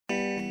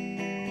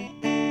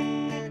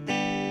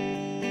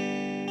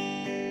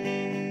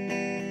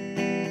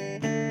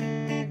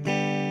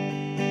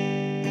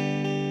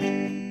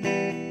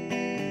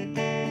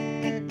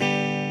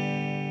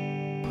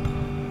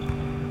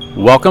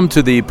Welcome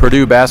to the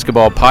Purdue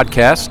Basketball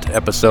Podcast,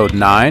 Episode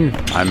 9.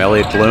 I'm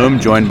Elliot Bloom,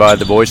 joined by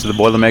the voice of the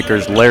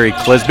Boilermakers, Larry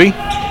Clisby.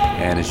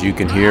 And as you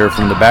can hear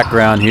from the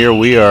background here,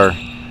 we are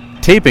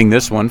taping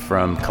this one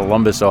from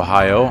Columbus,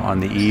 Ohio, on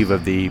the eve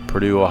of the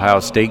Purdue-Ohio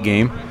State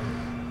game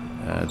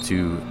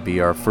to be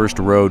our first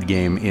road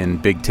game in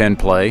Big Ten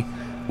play.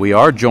 We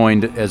are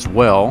joined as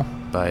well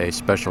by a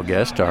special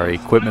guest, our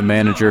equipment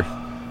manager,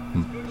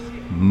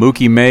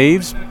 Mookie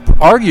Maves,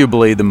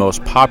 arguably the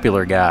most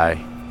popular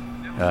guy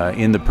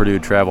in the Purdue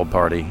travel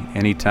party.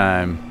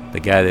 Anytime the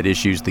guy that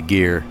issues the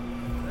gear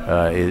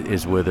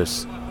is with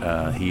us,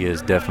 he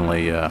is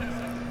definitely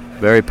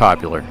very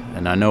popular.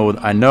 And I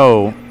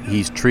know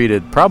he's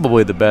treated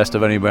probably the best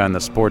of anybody on the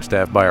sports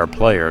staff by our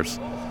players,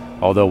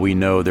 although we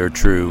know their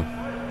true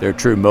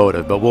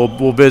motive. But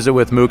we'll visit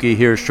with Mookie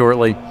here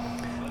shortly.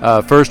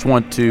 First,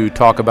 want to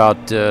talk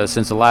about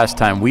since the last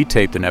time we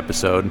taped an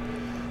episode,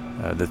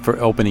 the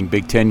opening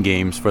Big Ten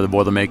games for the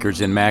Boilermakers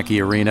in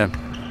Mackey Arena.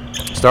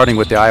 Starting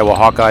with the Iowa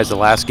Hawkeyes, the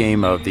last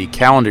game of the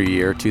calendar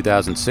year,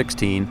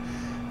 2016.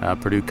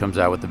 Purdue comes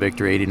out with the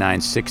victory,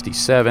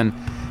 89-67.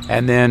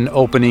 And then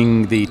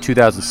opening the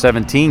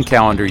 2017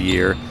 calendar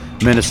year,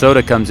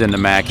 Minnesota comes into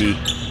Mackey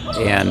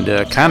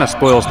and kind of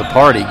spoils the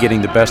party,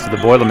 getting the best of the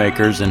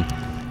Boilermakers. And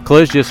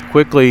Cliz, just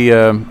quickly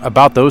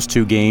about those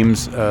two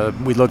games,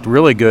 we looked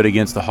really good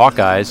against the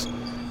Hawkeyes.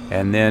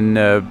 And then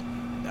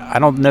I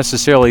don't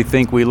necessarily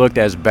think we looked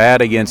as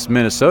bad against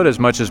Minnesota as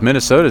much as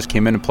Minnesota's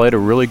came in and played a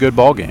really good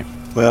ball game.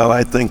 Well,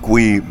 I think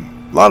a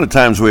lot of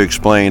times we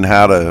explain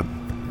how to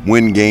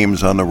win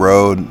games on the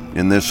road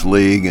in this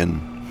league,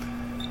 and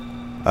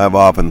I've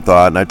often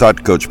thought, and I talked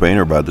to Coach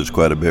Painter about this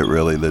quite a bit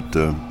really, that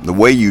the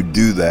way you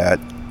do that,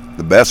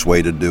 the best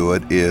way to do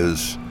it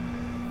is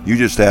you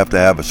just have to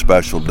have a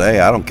special day.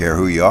 I don't care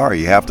who you are.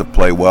 You have to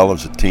play well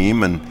as a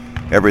team, and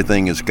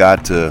everything has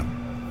got to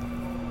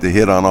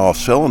hit on all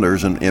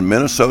cylinders, and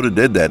Minnesota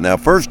did that. Now,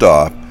 first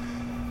off,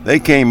 they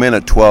came in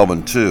at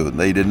 12-2.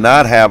 They did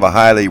not have a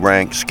highly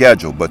ranked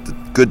schedule, but the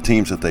good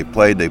teams that they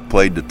played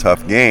the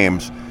tough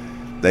games.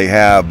 They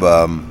have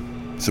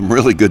some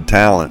really good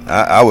talent.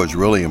 I was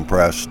really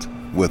impressed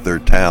with their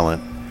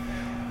talent.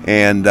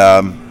 And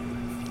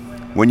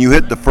when you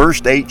hit the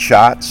first 8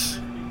 shots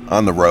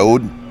on the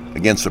road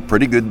against a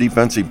pretty good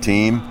defensive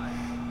team,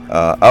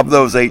 of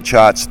those 8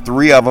 shots,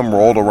 3 of them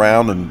rolled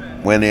around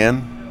and went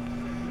in.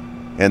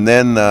 And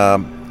then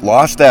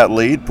lost that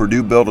lead.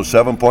 Purdue built a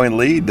 7-point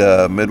lead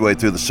midway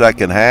through the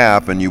second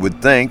half, and you would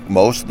think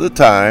most of the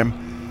time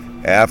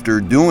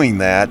after doing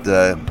that,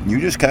 you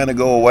just kind of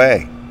go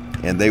away,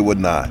 and they would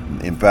not.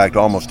 In fact,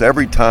 almost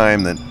every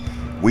time that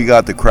we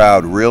got the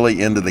crowd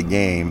really into the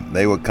game,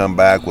 they would come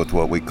back with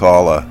what we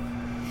call a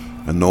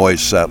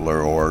noise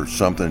settler or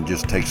something that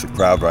just takes the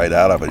crowd right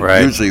out of it.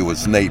 Right. Usually it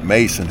was Nate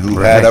Mason, who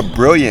had a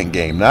brilliant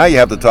game. Now you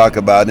have to talk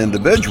about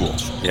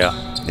individuals.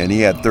 Yeah. And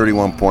he had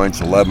 31 points,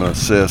 11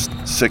 assists,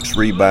 6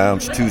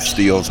 rebounds, 2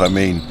 steals. I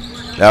mean,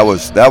 that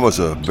was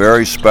a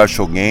very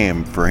special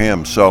game for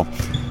him. So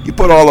you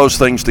put all those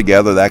things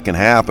together, that can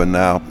happen.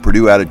 Now,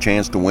 Purdue had a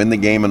chance to win the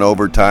game in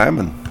overtime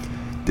and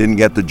didn't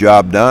get the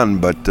job done.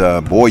 But,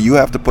 boy, you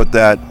have to put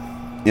that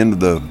into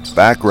the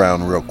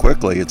background real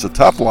quickly. It's a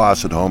tough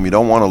loss at home. You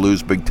don't want to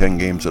lose Big Ten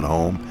games at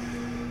home.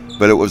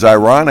 But it was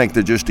ironic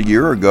that just a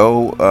year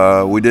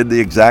ago we did the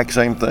exact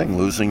same thing,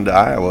 losing to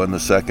Iowa in the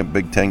second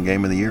Big Ten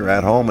game of the year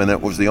at home, and it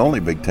was the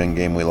only Big Ten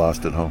game we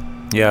lost at home.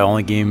 Yeah,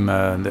 only game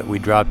that we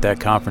dropped that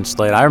conference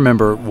slate. I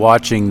remember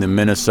watching the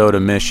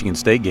Minnesota-Michigan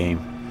State game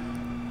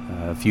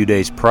a few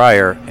days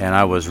prior, and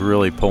I was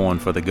really pulling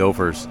for the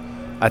Gophers.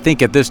 I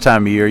think at this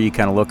time of year you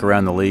kind of look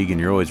around the league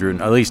and you're always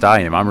rooting, at least I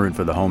am, I'm rooting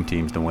for the home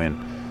teams to win,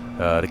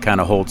 to kind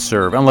of hold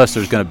serve, unless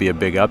there's going to be a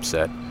big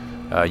upset.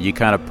 You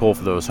kind of pull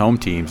for those home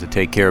teams to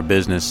take care of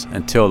business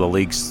until the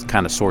league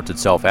kind of sorts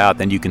itself out.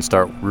 Then you can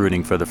start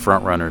rooting for the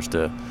front runners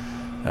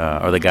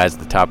or the guys at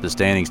the top of the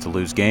standings to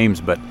lose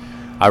games. But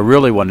I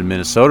really wanted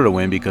Minnesota to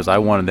win because I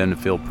wanted them to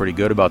feel pretty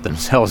good about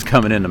themselves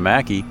coming into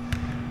Mackey.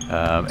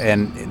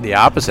 And the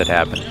opposite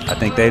happened. I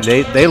think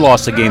they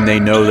lost a game they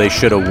know they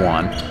should have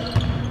won.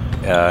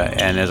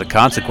 And as a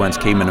consequence,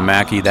 came into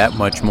Mackey that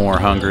much more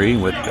hungry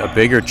with a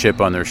bigger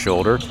chip on their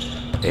shoulder.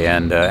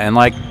 And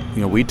like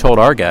we told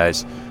our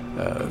guys,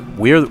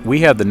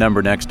 we have the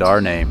number next to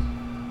our name,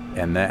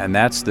 and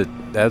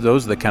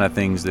those are the kind of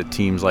things that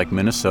teams like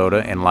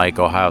Minnesota and like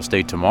Ohio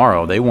State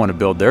tomorrow, they want to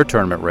build their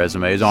tournament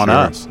resumes on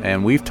us.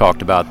 And we've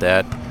talked about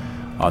that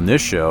on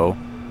this show,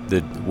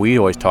 that we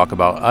always talk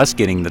about us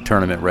getting the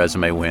tournament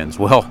resume wins.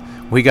 Well,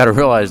 we got to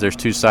realize there's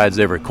two sides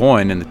to every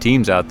coin, and the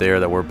teams out there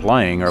that we're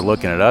playing are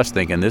looking at us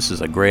thinking this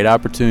is a great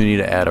opportunity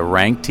to add a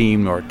ranked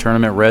team or a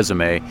tournament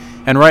resume.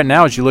 And right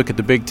now, as you look at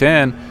the Big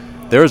Ten,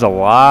 there's a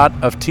lot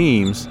of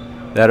teams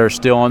that are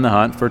still on the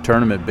hunt for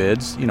tournament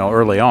bids.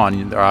 Early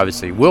on, there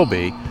obviously will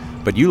be,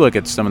 but you look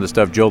at some of the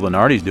stuff Joe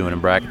Lunardi's doing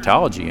in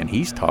bracketology, and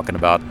he's talking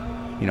about,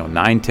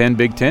 9-10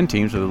 Big Ten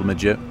teams with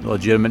a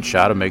legitimate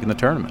shot of making the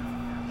tournament.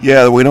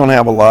 Yeah, we don't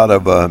have a lot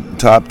of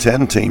top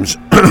 10 teams,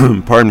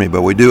 pardon me,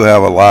 but we do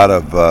have a lot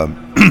of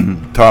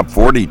top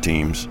 40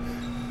 teams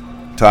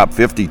top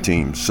 50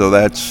 teams. So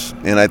I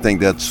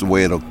think that's the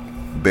way it'll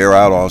bear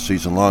out all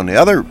season long.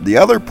 The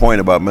other point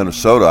about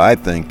Minnesota, I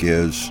think,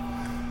 is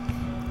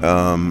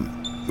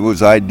it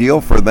was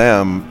ideal for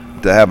them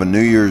to have a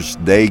New Year's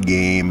Day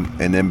game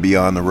and then be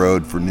on the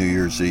road for New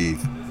Year's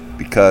Eve,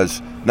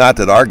 because not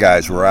that our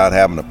guys were out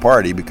having a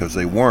party, because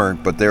they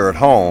weren't, but they're at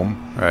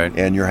home, right?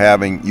 And you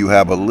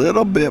have a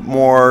little bit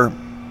more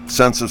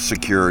sense of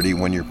security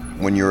when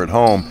you're at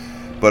home.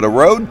 But a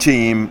road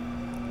team,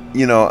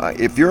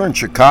 if you're in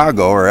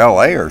Chicago or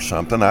LA or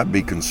something, I'd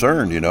be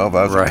concerned, if I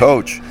was a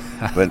coach.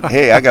 But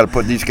hey, I got to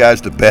put these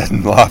guys to bed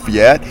in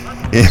Lafayette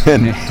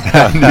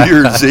on New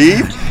Year's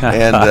Eve,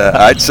 and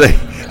I'd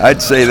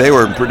say they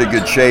were in pretty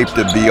good shape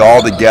to be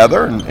all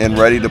together and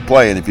ready to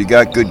play. And if you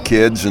got good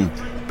kids, and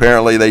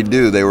apparently they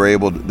do, they were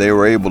able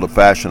to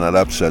fashion that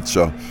upset.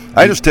 So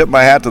I just tip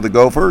my hat to the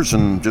Gophers,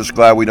 and just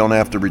glad we don't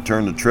have to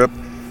return the trip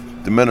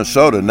to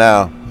Minnesota.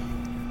 Now,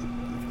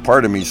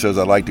 part of me says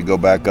I'd like to go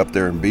back up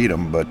there and beat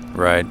them, but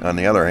on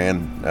the other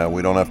hand,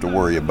 we don't have to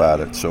worry about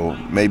it. So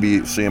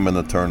maybe see them in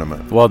the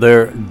tournament. Well,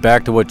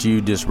 back to what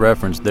you just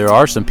referenced, there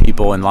are some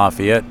people in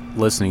Lafayette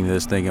listening to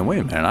this thinking,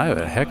 wait a minute, I have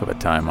a heck of a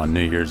time on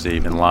New Year's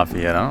Eve in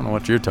Lafayette. I don't know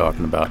what you're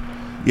talking about.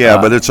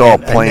 Yeah, but it's all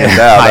planned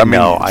out. I mean,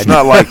 it's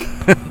not like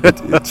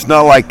it's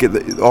not like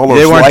all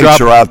those lights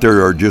are out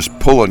there are just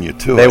pulling you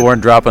to it. They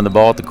weren't dropping the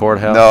ball at the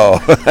courthouse? No.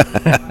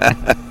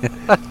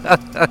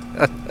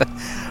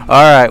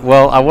 All right,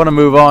 well, I want to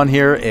move on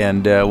here,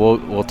 and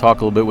we'll talk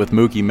a little bit with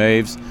Mookie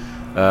Maves.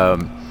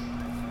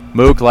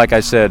 Mook, like I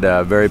said,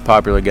 a very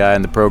popular guy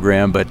in the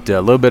program, but a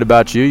little bit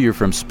about you. You're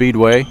from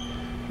Speedway,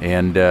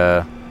 and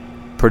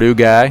Purdue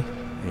guy,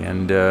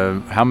 and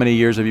how many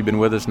years have you been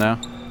with us now?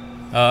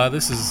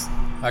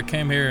 I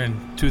came here in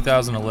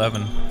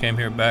 2011, came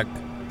here back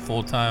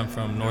full-time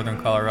from northern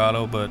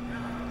Colorado, but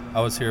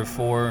I was here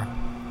 4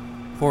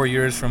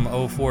 years from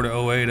 04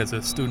 to 08 as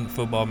a student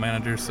football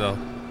manager, so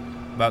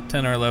about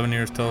 10 or 11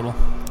 years total.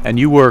 And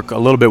you work a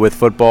little bit with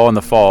football in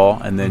the fall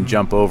and then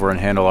jump over and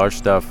handle our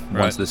stuff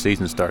once the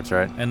season starts,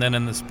 right? And then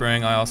in the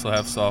spring I also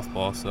have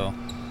softball, so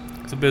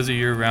it's a busy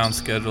year-round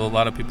schedule. A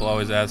lot of people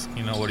always ask,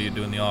 what do you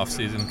do in the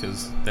off-season,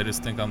 because they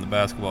just think I'm the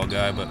basketball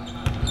guy, but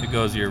it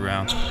goes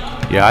year-round.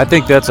 Yeah, I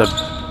think that's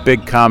a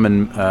big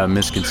common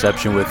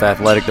misconception with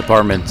athletic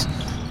departments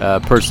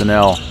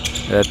personnel,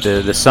 that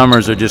the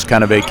summers are just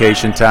kind of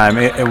vacation time.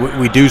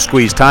 We do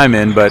squeeze time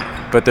in,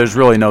 but there's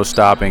really no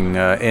stopping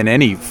in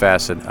any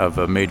facet of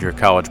a major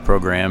college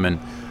program. And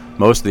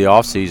most of the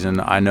off-season,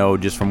 I know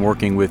just from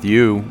working with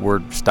you,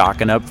 we're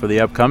stocking up for the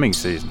upcoming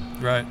season.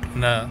 Right,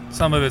 and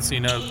some of it's,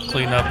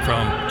 clean up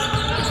from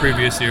the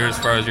previous year as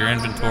far as your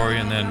inventory,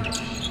 and then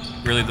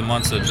really the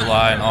months of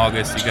July and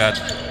August, you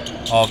got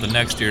all of the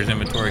next year's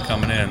inventory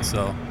coming in.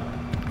 So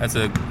that's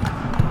a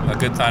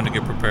good time to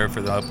get prepared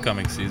for the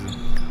upcoming season.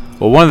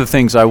 Well, one of the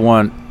things I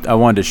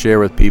wanted to share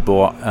with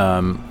people,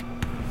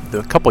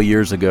 a couple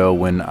years ago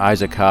when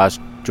Isaac Haas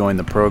joined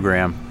the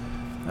program,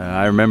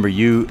 I remember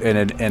you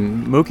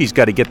and Mookie's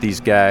got to get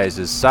these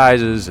guys'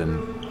 sizes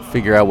and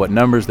figure out what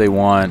numbers they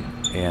want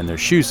and their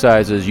shoe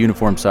sizes,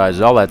 uniform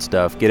sizes, all that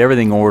stuff. Get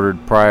everything ordered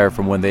prior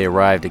from when they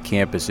arrived at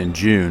campus in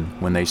June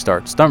when they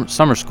start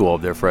summer school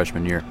of their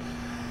freshman year.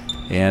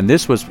 And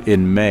this was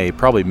in May,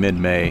 probably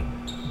mid-May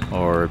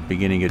or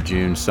beginning of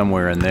June,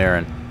 somewhere in there.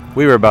 And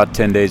we were about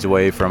 10 days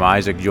away from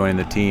Isaac joining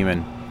the team,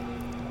 and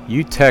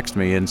you texted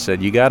me and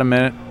said, "You got a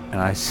minute?"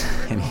 And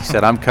he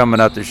said, "I'm coming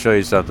up to show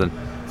you something."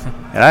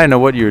 And I didn't know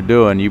what you were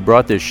doing. You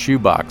brought this shoe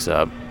box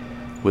up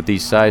with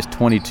these size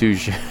 22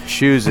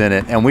 shoes in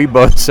it, and we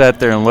both sat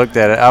there and looked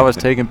at it. I was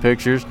taking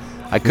pictures.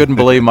 I couldn't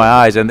believe my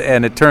eyes. And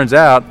it turns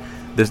out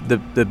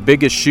the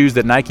biggest shoes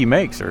that Nike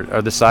makes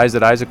are the size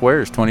that Isaac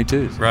wears,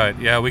 22s. Right.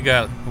 Yeah, we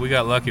got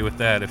lucky with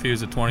that. If he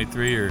was a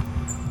 23, or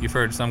you've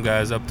heard some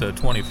guys up to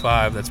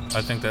 25,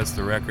 I think that's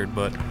the record.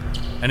 But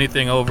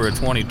anything over a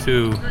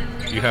 22,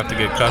 you have to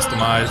get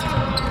customized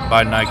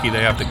by Nike.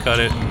 They have to cut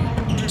it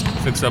and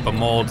fix up a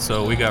mold.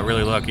 So we got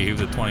really lucky. He was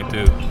a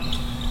 22.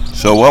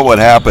 So what would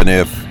happen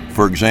if,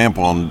 for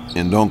example,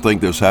 and don't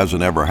think this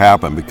hasn't ever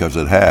happened, because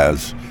it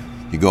has,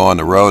 you go on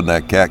the road and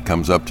that cat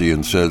comes up to you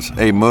and says,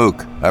 "Hey,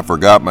 Mook, I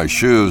forgot my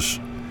shoes.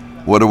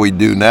 What do we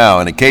do now?"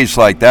 In a case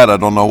like that, I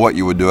don't know what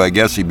you would do. I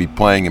guess he'd be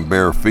playing in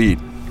bare feet.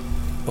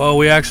 Well,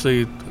 we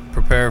actually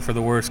prepare for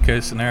the worst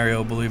case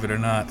scenario, believe it or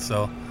not.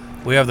 So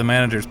we have the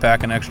managers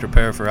pack an extra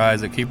pair for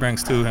Isaac. He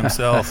brings two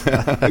himself,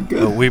 but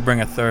we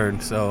bring a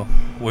third. So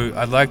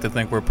I'd like to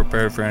think we're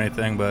prepared for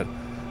anything, but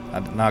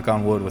I'd knock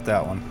on wood with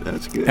that one.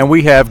 That's good. And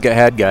we have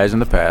had guys in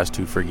the past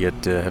who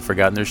have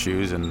forgotten their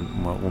shoes,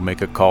 and we'll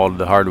make a call to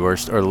the hardware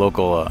or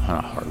local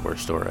hardware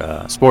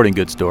store, sporting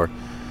goods store,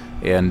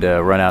 and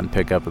run out and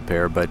pick up a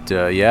pair. But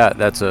yeah,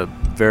 that's a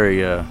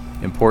very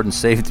important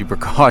safety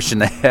precaution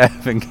to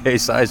have in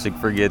case Isaac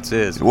forgets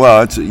his.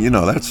 Well, it's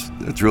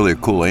that's really a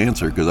cool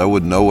answer, because I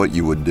wouldn't know what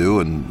you would do,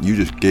 and you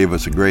just gave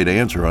us a great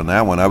answer on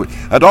that one.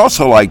 I'd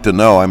also like to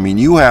know. I mean,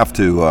 you have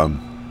to.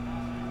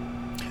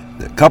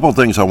 A couple of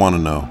things I want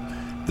to know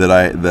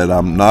that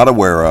I'm not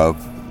aware of,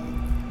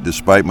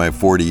 despite my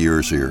 40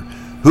 years here.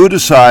 Who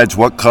decides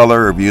what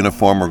color of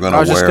uniform we're going to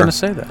wear? I was just going to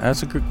say that.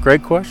 That's a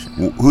great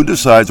question. Who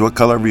decides what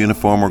color of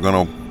uniform we're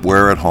going to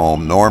wear at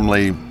home?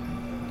 Normally,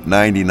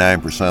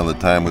 99% of the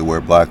time we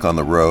wear black on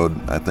the road.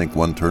 I think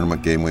one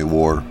tournament game we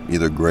wore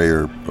either gray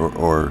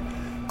or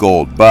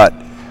gold. But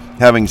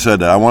having said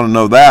that, I want to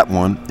know that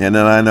one, and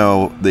then I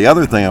know the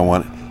other thing I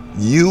want.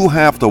 You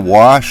have to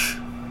wash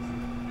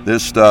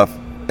this stuff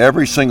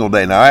every single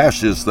day. Now, I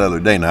asked you this the other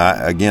day. Now,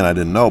 I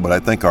didn't know, but I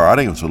think our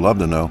audience would love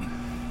to know.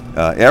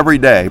 Every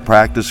day,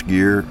 practice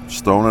gear is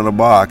thrown in a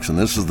box, and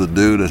this is the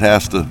dude that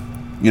has to,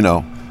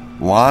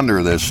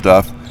 launder this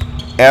stuff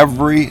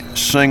every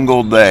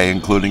single day,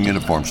 including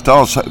uniforms.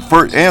 Tell us,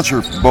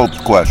 answer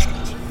both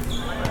questions.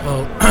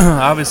 Well,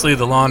 obviously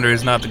the laundry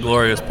is not the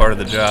glorious part of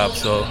the job,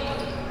 so,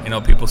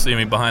 people see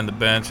me behind the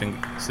bench and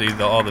see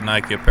all the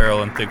Nike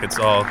apparel and think it's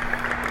all,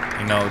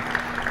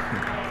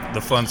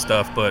 the fun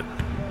stuff, but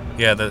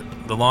yeah, the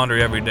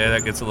laundry every day,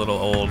 that gets a little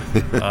old.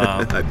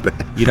 I bet.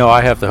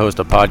 I have to host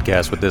a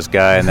podcast with this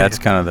guy, and that's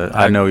kind of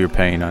I know your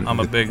pain. I'm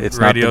a big it's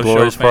radio not the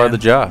glorious show part of the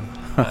job.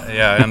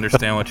 Yeah, I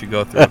understand what you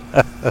go through.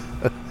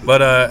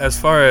 But as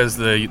far as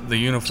the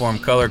uniform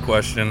color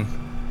question,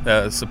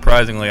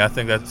 surprisingly, I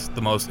think that's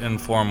the most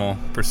informal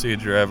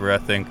procedure ever. I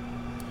think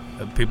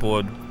people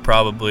would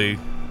probably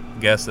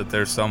guess that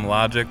there's some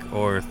logic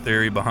or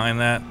theory behind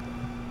that.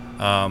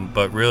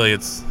 But really,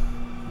 it's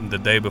the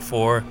day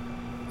before.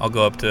 I'll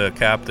go up to a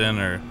captain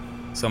or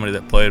somebody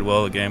that played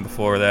well the game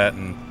before that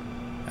and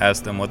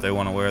ask them what they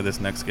want to wear this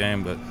next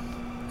game. But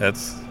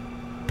that's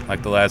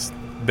like the last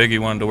Biggie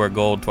wanted to wear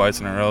gold twice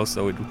in a row,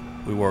 so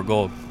we wore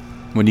gold.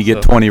 When you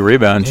get 20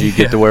 rebounds, you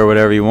get to wear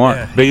whatever you want.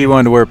 Yeah. Biggie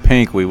wanted to wear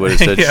pink, we would have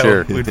said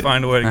sure. We'd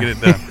find a way to get it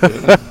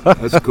done.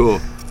 That's cool.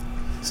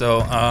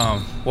 So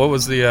what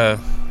was the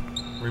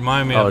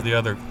remind me of the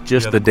other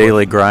just the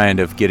daily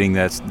grind of getting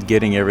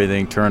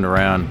everything turned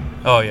around.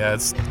 Oh yeah,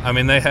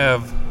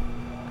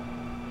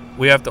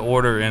 we have to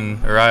order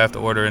I have to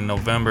order in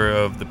November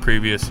of the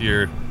previous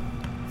year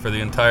for the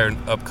entire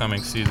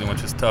upcoming season,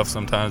 which is tough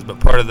sometimes, but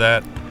part of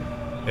that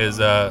is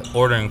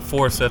ordering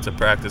 4 sets of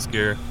practice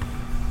gear.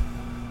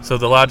 So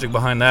the logic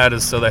behind that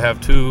is so they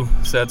have 2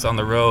 sets on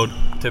the road.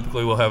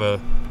 Typically we'll have a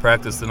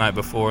practice the night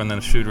before and then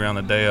a shoot around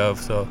the day of,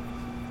 so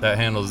that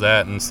handles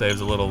that and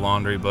saves a little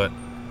laundry,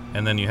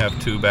 and then you have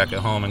 2 back at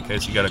home in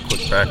case you got a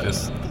quick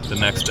practice the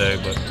next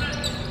day. But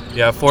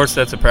yeah, 4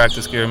 sets of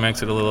practice gear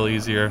makes it a little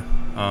easier,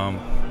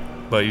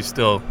 but you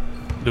still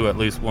do at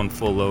least 1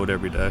 full load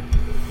every day.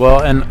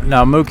 Well, and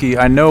now Mookie,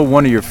 I know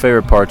one of your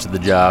favorite parts of the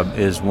job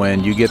is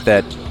when you get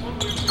that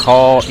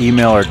call,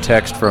 email, or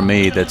text from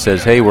me that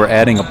says, hey, we're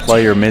adding a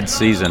player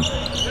mid-season,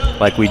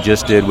 like we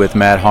just did with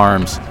Matt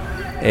Harms.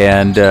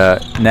 And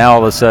now all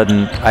of a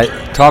sudden, I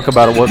talk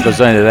about what goes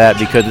into that,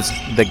 because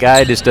the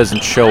guy just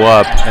doesn't show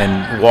up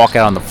and walk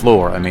out on the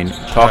floor. I mean,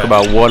 talk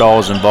about what all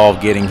is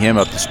involved getting him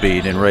up to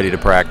speed and ready to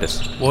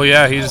practice. Well,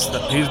 yeah, he's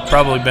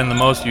probably been the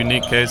most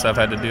unique case I've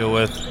had to deal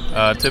with.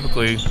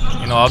 Typically,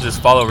 I'll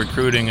just follow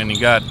recruiting, and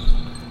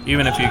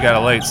even if you got a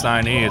late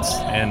signee, it's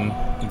in,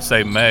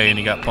 say, May, and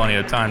you got plenty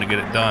of time to get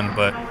it done.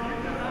 But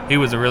he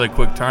was a really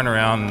quick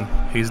turnaround,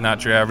 and he's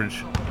not your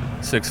average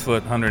 6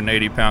 foot,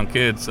 180-pound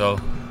kid, so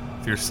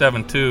if you're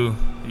 7'2",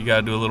 you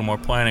got to do a little more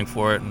planning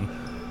for it. And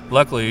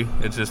luckily,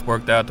 it just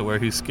worked out to where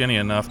he's skinny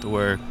enough to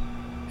where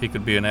he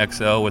could be an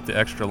XL with the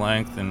extra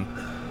length, and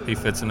he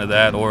fits into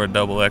that, or a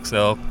double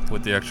XL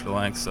with the extra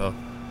length. So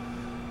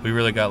we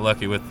really got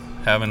lucky with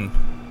having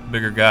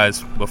bigger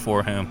guys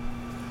before him.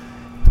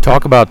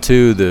 Talk about,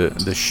 too,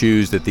 the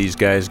shoes that these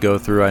guys go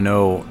through. I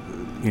know,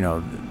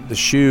 the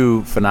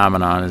shoe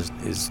phenomenon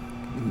is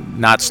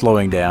not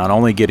slowing down,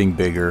 only getting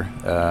bigger.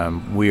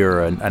 We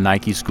are a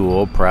Nike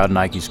school, proud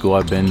Nike school.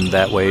 I've been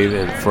that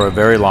way for a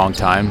very long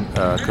time.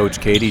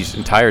 Coach Katie's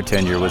entire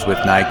tenure was with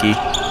Nike,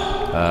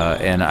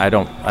 and I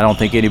don't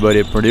think anybody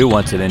at Purdue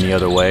wants it any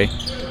other way.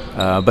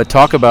 But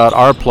talk about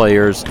our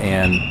players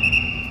and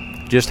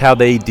just how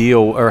they deal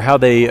or how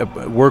they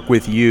work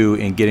with you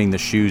in getting the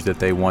shoes that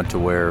they want to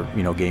wear,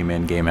 game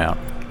in, game out.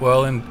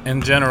 Well,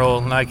 in general,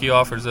 Nike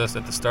offers us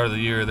at the start of the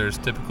year, there's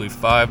typically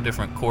 5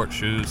 different court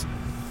shoes.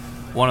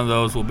 One of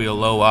those will be a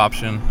low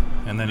option,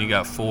 and then you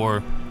got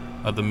 4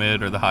 of the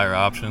mid or the higher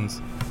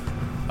options.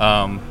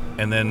 And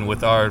then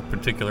with our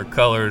particular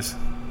colors,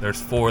 there's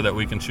 4 that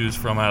we can choose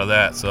from out of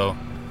that. So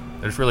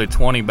there's really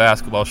 20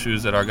 basketball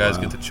shoes that our guys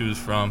get to choose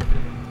from.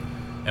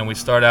 And we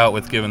start out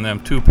with giving them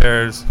 2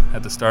 pairs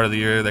at the start of the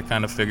year. They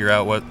kind of figure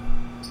out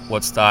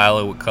what style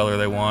or what color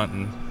they want.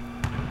 And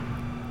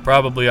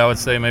probably I would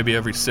say maybe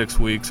every 6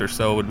 weeks or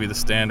so would be the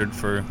standard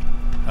for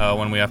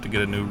when we have to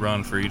get a new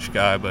run for each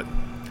guy. But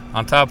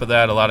on top of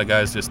that, a lot of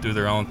guys just do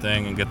their own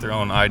thing and get their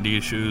own ID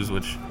shoes,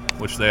 which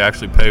they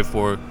actually pay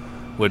for,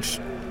 which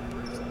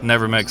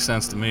never makes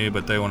sense to me,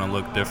 but they want to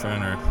look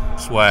different or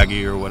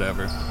swaggy or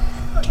whatever.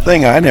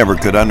 Thing I never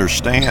could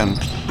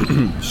understand.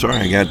 Sorry,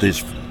 I got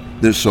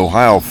this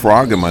Ohio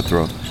frog in my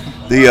throat.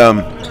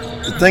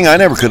 The thing I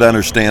never could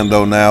understand,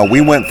 though, now, we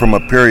went from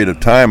a period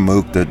of time,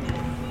 Mook, that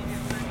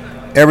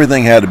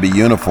everything had to be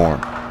uniform.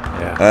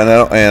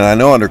 Yeah. And I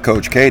know under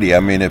Coach Katie,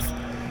 I mean, if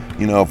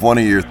if one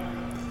of your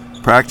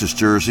practice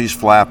jerseys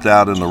flapped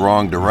out in the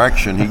wrong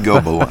direction, he'd go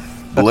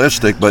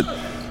ballistic. But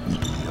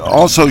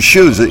also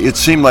shoes, it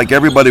seemed like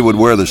everybody would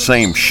wear the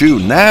same shoe.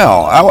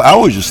 Now, I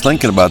was just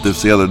thinking about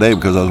this the other day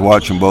because I was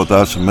watching both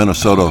us and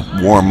Minnesota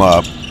warm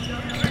up,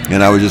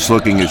 and I was just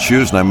looking at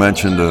shoes, and I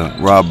mentioned to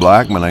Rob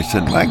Blackman, I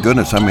said, my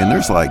goodness, I mean,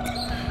 there's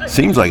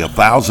seems like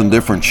 1,000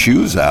 different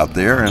shoes out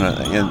there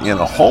and in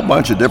a whole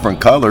bunch of different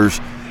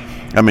colors.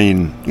 I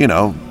mean,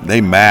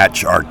 they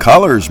match our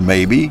colors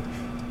maybe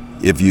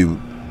if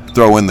you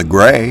throw in the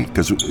gray,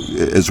 because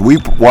as we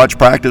watch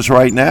practice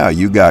right now,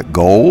 you got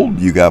gold,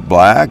 you got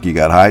black, you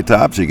got high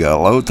tops, you got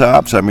low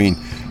tops. I mean,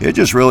 it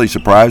just really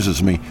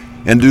surprises me.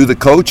 And do the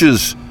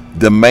coaches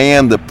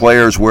demand that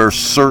players wear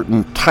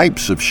certain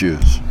types of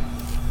shoes?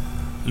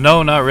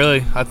 No, not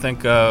really. I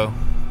think our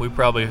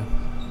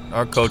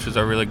coaches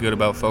are really good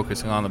about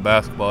focusing on the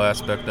basketball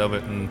aspect of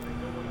it, and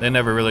they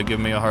never really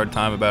give me a hard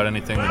time about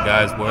anything the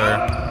guys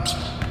wear.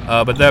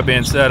 But that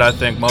being said, I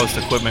think most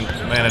equipment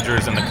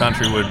managers in the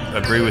country would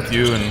agree with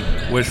you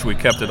and wish we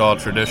kept it all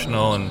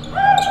traditional and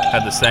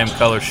had the same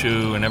color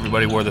shoe and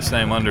everybody wore the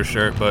same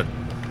undershirt. But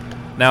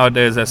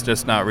nowadays, that's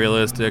just not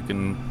realistic,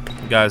 and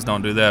guys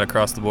don't do that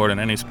across the board in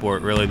any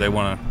sport, really. They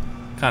want to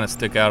kind of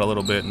stick out a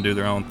little bit and do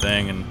their own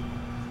thing. And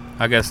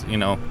I guess,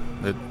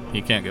 that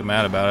you can't get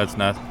mad about it. It's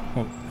not,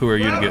 who are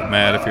you to get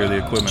mad if you're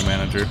the equipment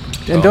manager?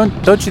 So.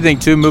 And don't you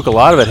think, too, Mook, a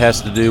lot of it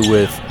has to do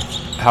with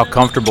how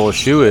comfortable a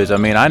shoe is. I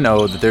mean, I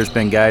know that there's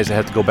been guys that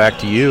have to go back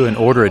to you and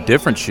order a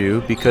different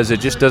shoe because it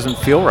just doesn't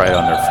feel right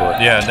on their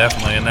foot. Yeah,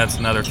 definitely, and that's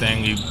another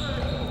thing. You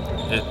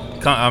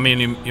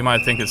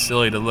might think it's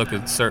silly to look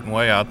a certain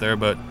way out there,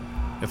 but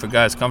if a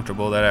guy's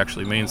comfortable, that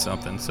actually means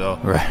something. So,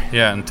 right.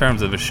 Yeah, in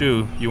terms of a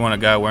shoe, you want a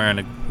guy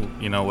wearing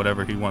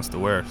whatever he wants to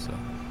wear. So,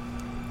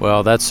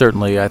 well, that's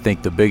certainly, I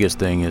think, the biggest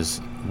thing is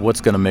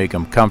what's going to make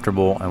them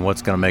comfortable and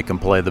what's going to make them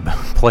play the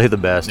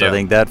best. Yeah. I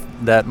think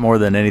that more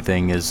than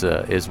anything is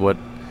what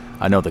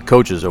I know the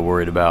coaches are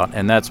worried about,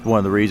 and that's one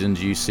of the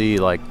reasons you see,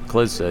 like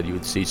Cliz said, you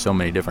would see so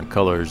many different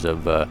colors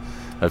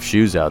of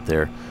shoes out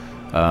there.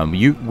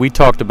 We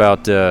talked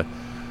about the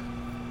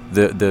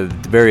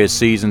various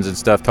seasons and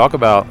stuff. Talk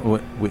about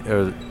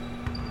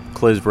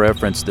Cliz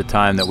referenced the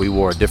time that we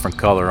wore a different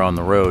color on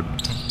the road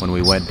when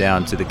we went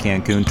down to the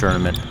Cancun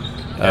tournament.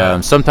 Yeah.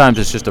 Sometimes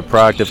it's just a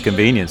product of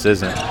convenience,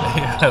 isn't it?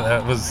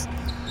 Yeah,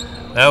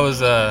 that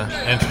was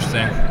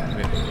interesting.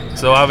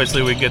 So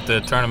obviously we get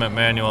the tournament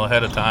manual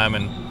ahead of time,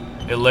 and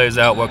it lays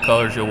out what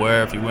colors you'll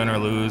wear if you win or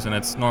lose, and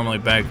it's normally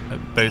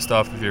based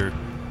off of your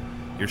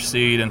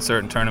seed in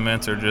certain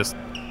tournaments, or just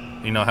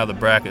how the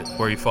bracket,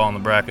 where you fall in the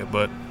bracket.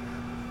 But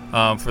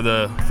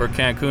for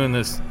Cancun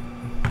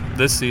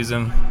this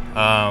season,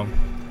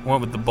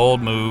 went with the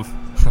bold move,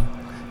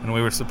 and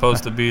we were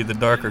supposed to be the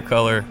darker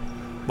color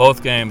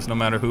both games, no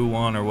matter who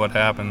won or what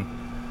happened.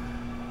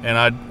 And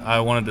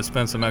I wanted to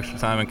spend some extra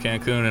time in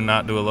Cancun and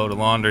not do a load of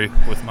laundry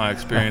with my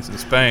experience in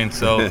Spain.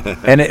 So,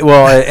 and to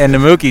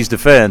Mookie's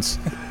defense,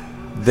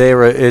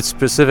 it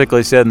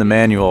specifically said in the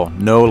manual,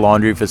 no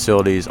laundry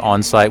facilities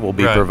on site will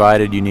be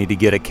provided. You need to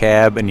get a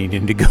cab, and you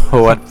need to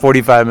go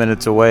 45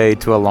 minutes away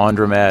to a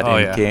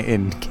laundromat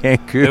in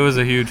Cancun. It was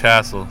a huge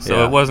hassle.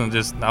 So It wasn't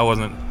just I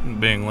wasn't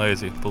being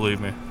lazy, believe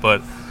me.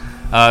 But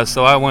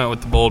so I went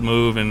with the bold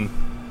move and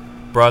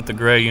brought the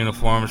gray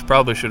uniforms.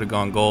 Probably should have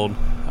gone gold.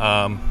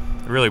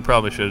 Really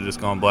probably should have just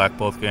gone black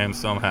both games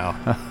somehow.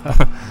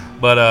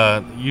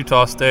 But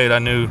Utah State,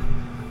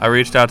 I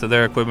reached out to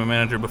their equipment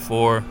manager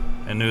before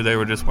and knew they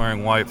were just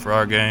wearing white for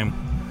our game.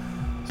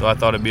 So I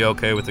thought it'd be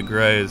okay with the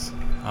grays.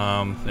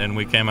 And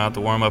we came out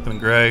to warm up in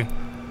gray.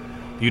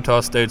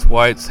 Utah State's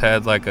whites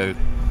had like a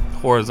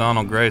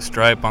horizontal gray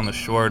stripe on the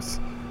shorts,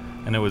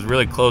 and it was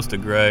really close to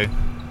gray.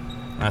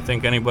 And I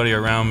think anybody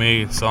around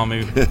me saw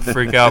me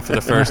freak out for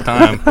the first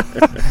time.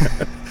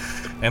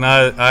 And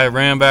I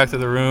ran back to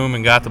the room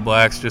and got the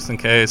blacks just in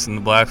case, and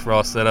the blacks were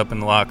all set up in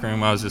the locker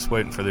room. I was just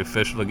waiting for the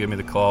official to give me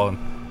the call and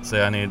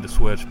say I needed to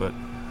switch, but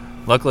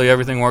luckily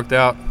everything worked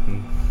out.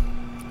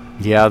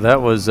 Yeah,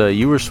 that was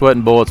you were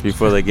sweating bullets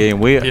before the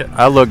game.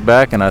 I looked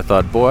back and I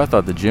thought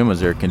the gym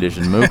was air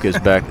conditioned. Mook is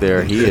back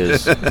there. He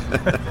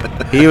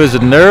was a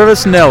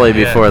nervous Nelly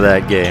before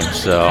that game.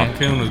 So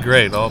Cancun was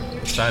great. All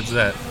besides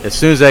that, as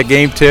soon as that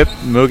game tipped,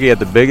 Mookie had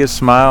the biggest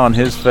smile on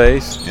his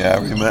face. Yeah,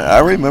 I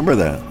remember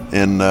that.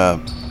 And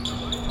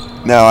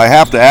now I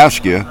have to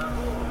ask you.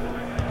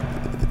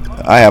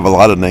 I have a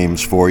lot of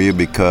names for you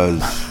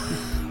because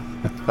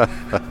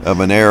of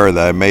an error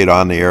that I made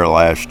on the air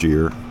last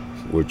year,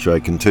 which I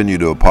continue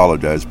to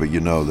apologize, but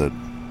you know that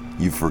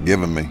you've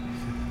forgiven me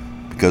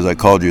because I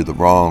called you the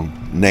wrong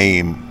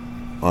name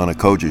on a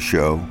coach's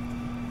show.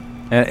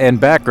 And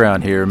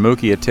background here,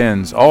 Mookie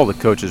attends all the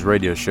coaches'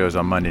 radio shows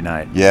on Monday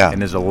night. Yeah.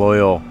 And is a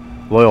loyal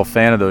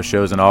fan of those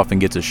shows and often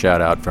gets a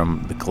shout-out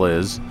from the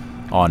Cliz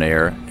on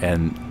air.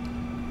 And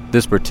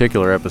this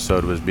particular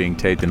episode was being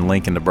taped in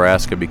Lincoln,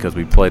 Nebraska, because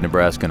we played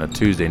Nebraska on a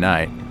Tuesday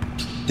night.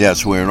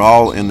 Yes, we're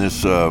all in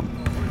this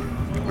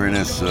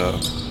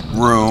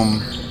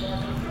room.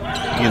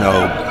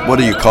 what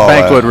do you call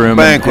banquet that? room?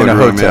 Banquet in a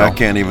room. hotel. Yeah, I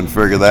can't even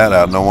figure that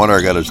out. No wonder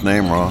I got his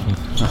name wrong.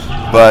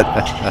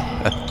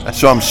 But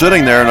so I'm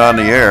sitting there and on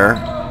the air,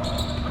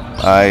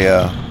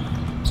 I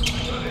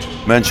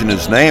mention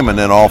his name, and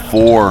then all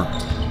four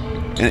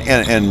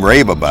and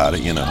rave about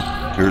it.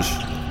 Here's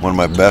one of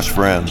my best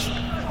friends,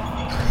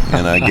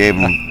 and I gave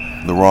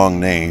him the wrong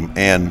name,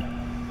 and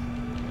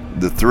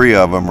the three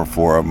of them or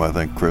four of them, I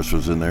think Chris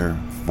was in there,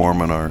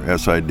 Foreman, our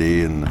SID,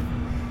 and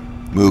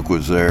Mook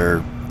was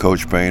there,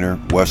 Coach Painter,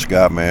 Wes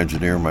Scott, my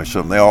engineer,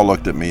 myself. They all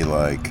looked at me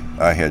like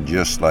I had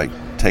just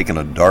taken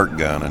a dart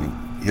gun and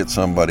hit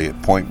somebody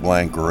at point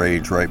blank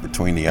range right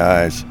between the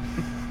eyes.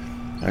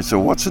 I said,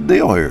 "What's the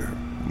deal here?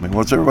 I mean,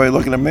 what's everybody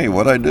looking at me?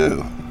 What'd I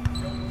do?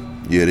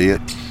 You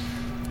idiot."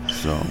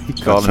 So He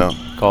called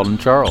him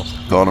Charles.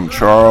 Called him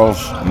Charles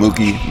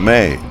Mookie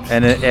May.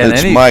 And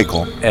it's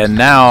Michael. And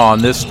now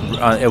on this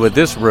with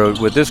this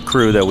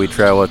crew that we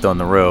travel with on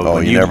the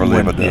road, you never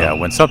live it down. Yeah,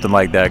 when something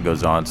like that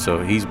goes on, so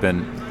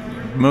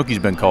Mookie's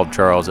been called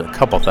Charles a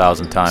couple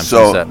thousand times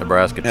since that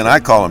Nebraska trip. And I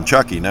call him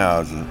Chucky now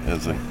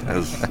as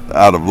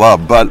out of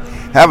love. But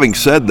having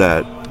said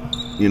that,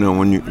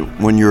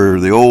 when you're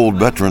the old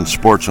veteran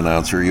sports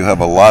announcer, you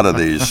have a lot of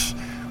these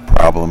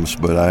problems.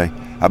 But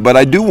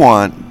I do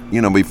want,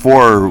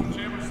 before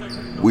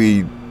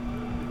we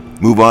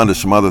move on to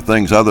some other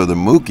things other than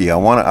Mookie, I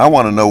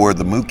want to know where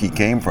the Mookie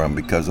came from,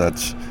 because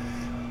that's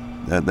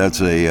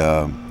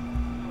a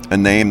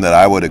name that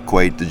I would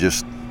equate to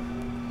just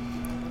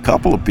a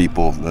couple of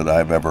people that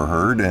I've ever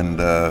heard, and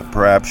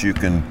perhaps you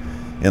can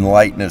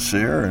enlighten us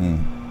here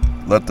and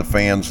let the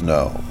fans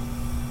know.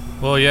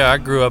 Well, yeah, I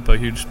grew up a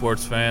huge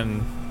sports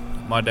fan.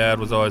 My dad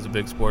was always a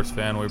big sports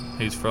fan.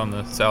 He's from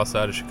the south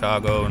side of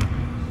Chicago, and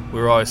we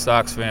were always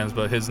Sox fans,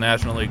 but his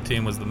National League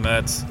team was the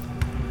Mets.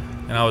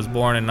 And I was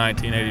born in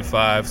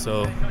 1985,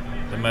 so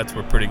the Mets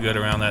were pretty good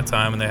around that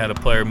time, and they had a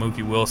player,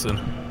 Mookie Wilson,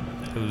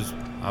 who's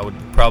I would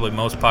probably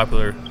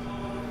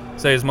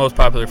say is most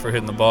popular for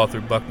hitting the ball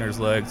through Buckner's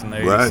legs in the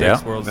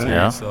 86 World Series.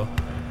 Yeah. So,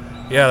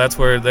 yeah, that's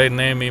where they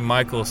named me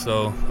Michael,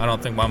 so I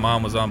don't think my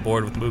mom was on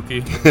board with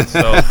Mookie.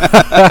 So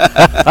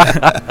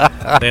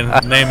they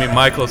named me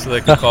Michael so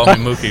they could call me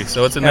Mookie.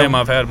 So it's a name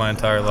I've had my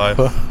entire life.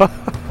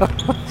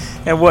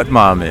 And what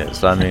mom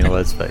is? I mean,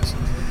 let's face it.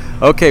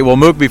 Okay, well,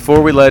 Mook,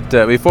 before we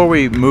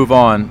move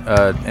on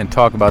and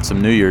talk about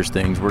some New Year's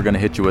things, we're going to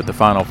hit you with the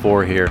final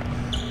four here.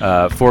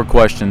 4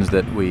 questions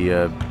that we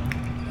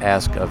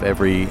ask of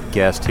every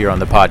guest here on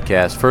the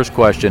podcast. First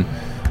question: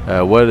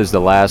 what is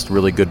the last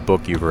really good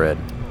book you've read?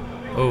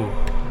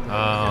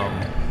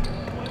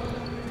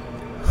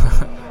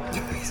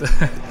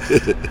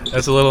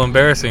 That's a little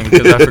embarrassing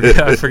because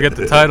I forget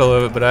the title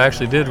of it, but I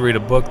actually did read a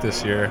book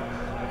this year.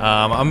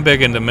 I'm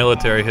big into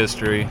military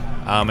history,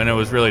 and it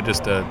was really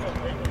just a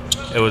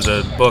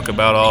book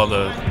about all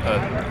the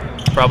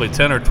probably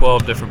 10 or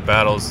 12 different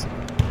battles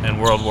in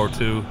World War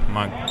II.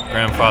 My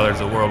grandfather's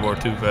a World War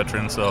II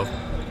veteran, so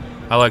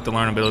I like to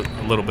learn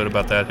a little bit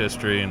about that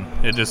history, and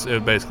it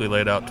basically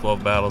laid out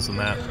 12 battles in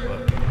that.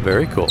 But.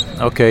 Very cool.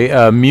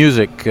 Okay,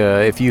 music.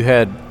 If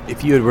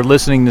you were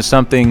listening to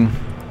something,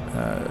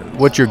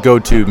 what's your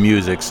go-to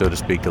music, so to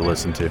speak, to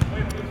listen to?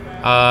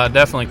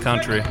 Definitely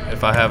country.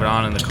 If I have it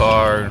on in the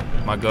car,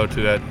 my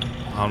go-to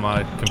on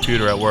my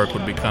computer at work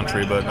would be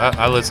country, but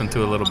I listen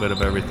to a little bit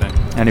of everything.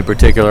 Any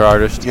particular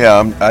artist?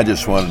 Yeah, I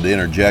just wanted to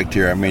interject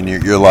here. I mean,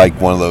 you're like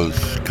one of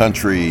those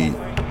country,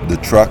 the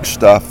truck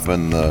stuff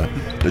and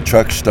the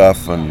truck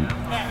stuff and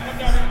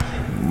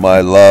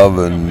My Love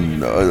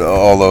and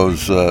all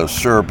those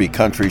syrupy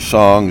country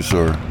songs,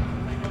 or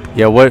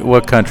yeah,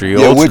 what country?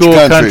 Yeah, old which school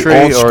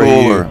country? Old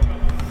school or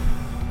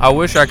I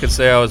wish I could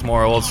say I was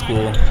more old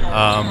school,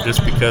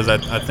 just because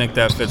I think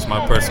that fits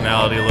my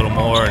personality a little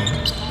more,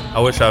 and I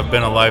wish I've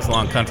been a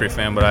lifelong country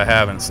fan, but I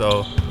haven't.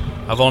 So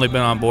I've only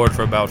been on board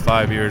for about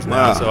 5 years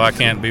now, Wow. so I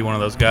can't be one of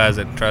those guys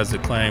that tries to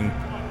claim,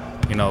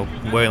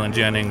 Waylon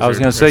Jennings. I was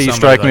going to say, you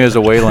strike me as a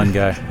Waylon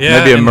guy. Yeah,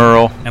 maybe a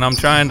Merle. And I'm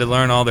trying to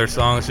learn all their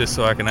songs just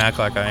so I can act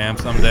like I am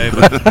someday.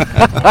 But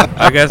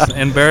I guess,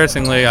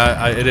 embarrassingly,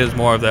 it is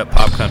more of that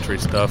pop country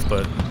stuff.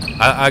 But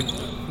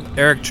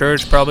Eric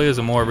Church probably is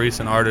a more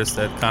recent artist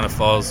that kind of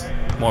falls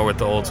more with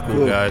the old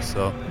school guys.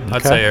 So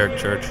I'd say Eric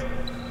Church.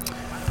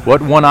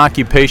 What one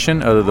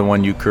occupation, other than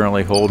one you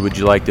currently hold, would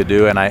you like to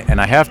do? And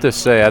I have to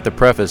say, I have to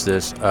preface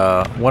this.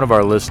 One of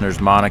our listeners,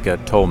 Monica,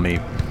 told me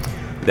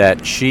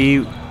that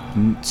she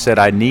said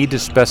I need to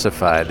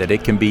specify that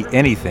it can be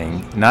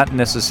anything, not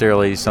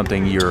necessarily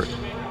something you're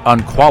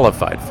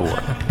unqualified for.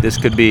 This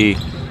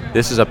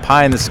is a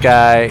pie in the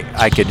sky.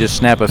 I could just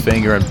snap a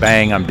finger and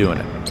bang, I'm doing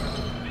it.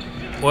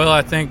 Well,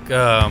 I think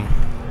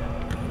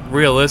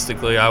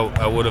realistically,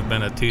 I would have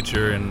been a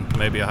teacher and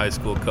maybe a high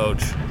school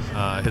coach,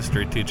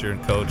 history teacher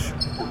and coach.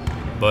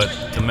 But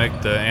to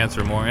make the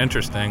answer more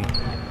interesting,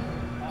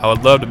 I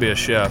would love to be a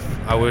chef.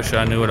 I wish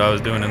I knew what I was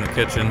doing in the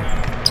kitchen,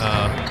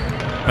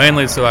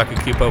 mainly so I could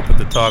keep up with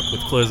the talk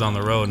with Cliz on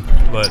the road.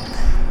 But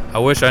I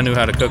wish I knew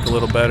how to cook a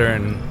little better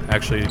and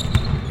actually,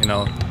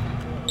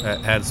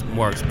 that has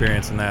more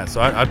experience in that.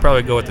 So I'd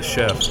probably go with the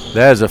chef.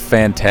 That is a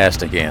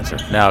fantastic answer.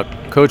 Now,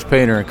 Coach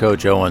Painter and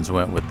Coach Owens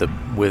went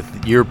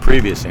with your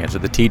previous answer,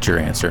 the teacher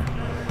answer.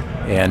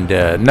 And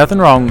nothing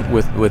wrong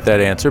with that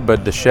answer,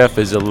 but the chef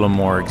is a little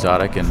more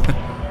exotic and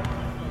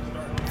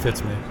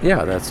fits me.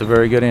 Yeah, that's a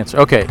very good answer.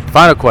 Okay,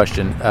 final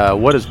question.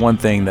 What is one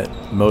thing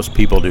that most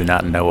people do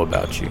not know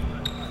about you?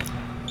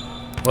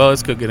 Well,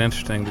 this could get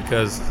interesting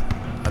because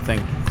I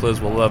think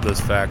Cliz will love this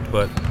fact,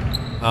 but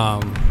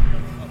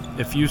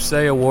if you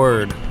say a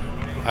word,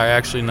 I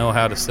actually know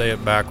how to say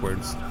it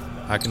backwards.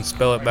 I can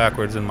spell it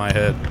backwards in my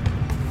head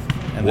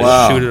and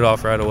just shoot it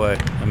off right away,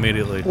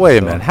 immediately. Wait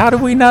a minute. How do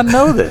we not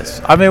know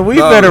this? I mean, we've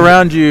been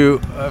around you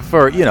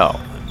for,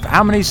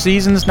 how many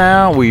seasons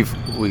now?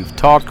 We've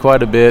talked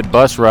quite a bit,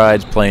 bus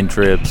rides, plane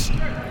trips.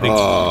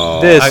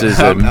 Oh,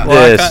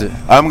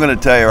 I'm going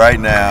to tell you right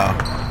now,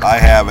 I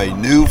have a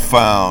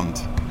newfound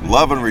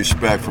love and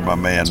respect for my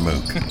man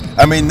Mook.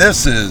 I mean,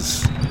 this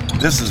is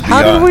beyond.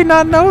 How do we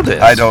not know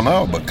this? I don't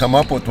know, but come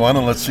up with one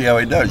and let's see how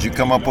he does. You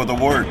come up with a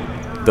word.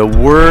 The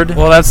word.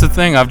 Well, that's the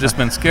thing. I've just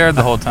been scared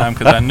the whole time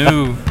because I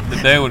knew the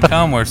day would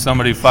come where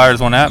somebody fires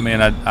one at me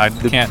and I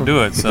can't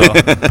do it. So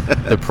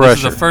the pressure.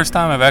 This is the first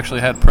time I've actually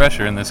had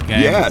pressure in this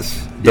game.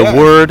 Yes. The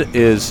word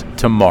is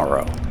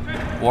tomorrow.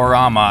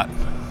 Waramat.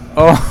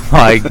 Oh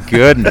my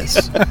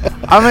goodness!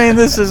 I mean,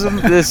 this.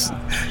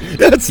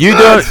 That's you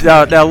nuts.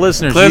 don't now,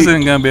 listeners. Cliz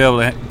isn't going to be able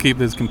to keep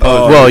his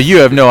composure. Well, you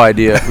have no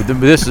idea. We're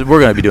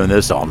going to be doing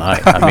this all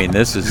night. I mean,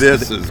 this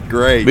is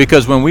great.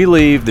 Because when we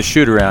leave the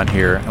shoot around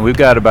here, and we've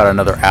got about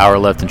another hour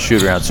left in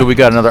shoot around, so we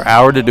got another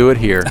hour to do it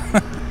here,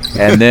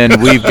 and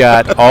then we've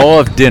got all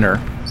of dinner,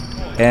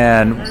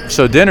 and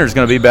so dinner's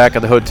going to be back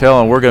at the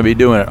hotel, and we're going to be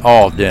doing it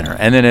all dinner.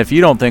 And then if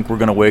you don't think we're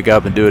going to wake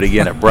up and do it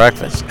again at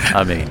breakfast,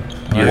 I mean.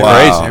 You're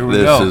crazy. Here we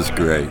go. This is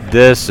great.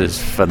 This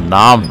is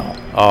phenomenal.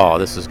 Oh,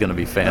 this is going to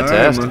be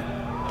fantastic.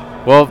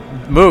 Well,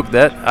 Mook,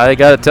 I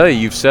got to tell you,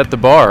 you've set the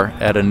bar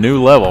at a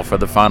new level for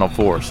the Final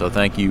Four. So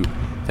thank you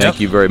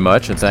very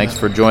much, and thanks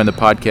for joining the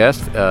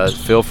podcast.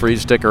 Feel free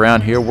to stick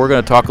around here. We're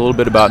going to talk a little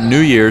bit about New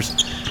Year's.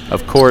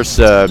 Of course,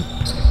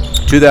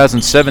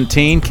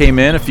 2017 came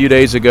in a few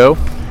days ago,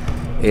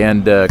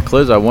 and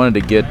Cliz, I wanted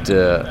to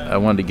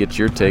get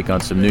your take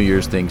on some New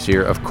Year's things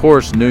here. Of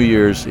course, New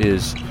Year's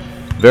is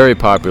very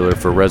popular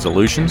for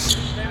resolutions.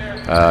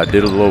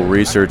 Did a little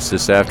research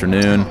this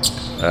afternoon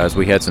as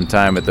we had some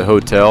time at the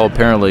hotel.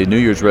 Apparently, New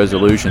Year's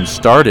resolutions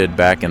started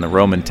back in the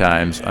Roman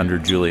times under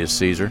Julius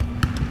Caesar,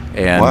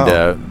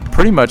 and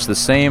pretty much the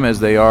same as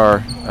they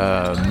are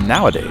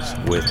nowadays,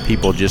 with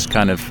people just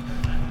kind of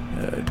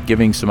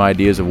giving some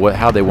ideas of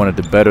how they wanted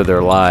to better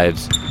their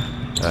lives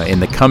in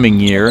the coming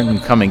year, in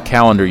the coming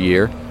calendar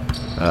year.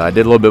 I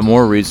did a little bit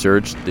more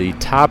research. The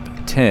top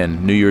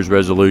 10 New Year's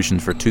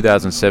resolutions for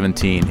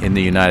 2017 in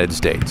the United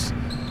States.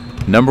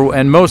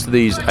 And most of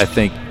these, I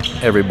think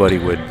everybody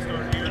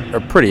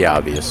are pretty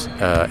obvious,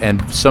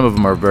 and some of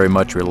them are very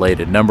much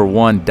related. Number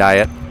 1,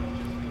 diet.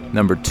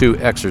 Number 2,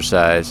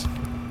 exercise.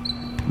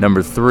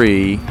 Number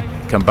 3,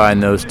 combine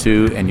those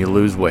two and you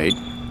lose weight.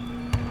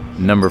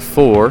 Number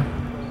 4,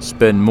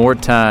 spend more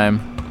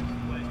time.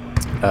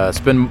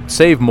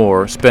 Save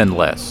more, spend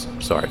less.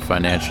 Sorry,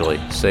 financially.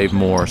 Save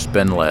more,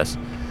 spend less.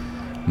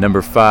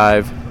 Number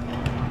 5,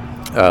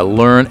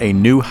 learn a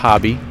new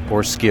hobby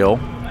or skill.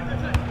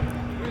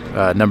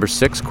 Number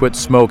 6, quit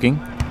smoking.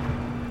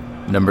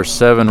 Number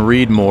 7,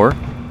 read more.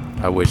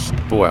 I wish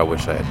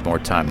I had more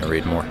time to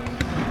read more.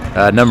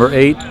 Number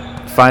 8,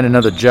 find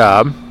another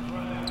job.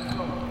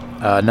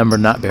 Number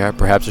 9,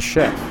 perhaps a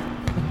chef.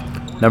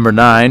 Number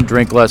 9,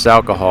 drink less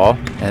alcohol.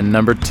 And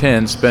number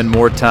 10, spend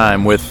more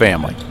time with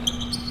family.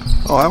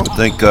 Oh, I would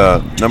think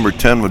number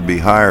 10 would be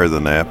higher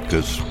than that,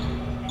 because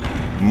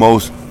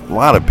a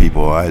lot of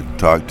people I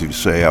talk to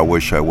say I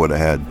wish I would have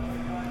had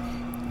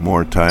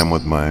more time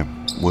with my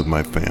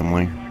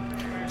family.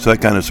 So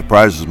that kind of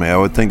surprises me. I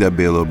would think that'd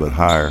be a little bit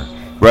higher.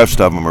 The rest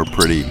of them are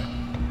pretty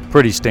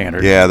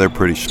standard. Yeah, they're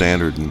pretty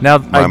standard. Now,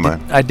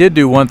 I did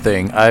do one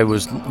thing.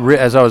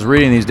 As I was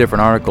reading these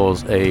different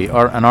articles,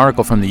 an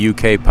article from the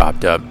UK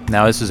popped up.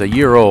 Now, this is a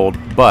year old,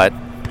 but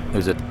it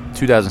was a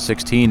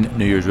 2016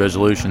 New Year's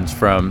resolutions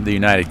from the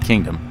United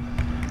Kingdom.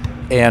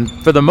 And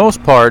for the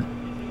most part,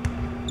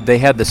 they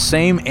had the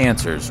same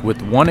answers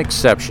with one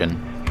exception,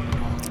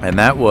 and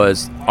that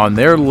was on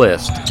their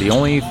list, the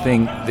only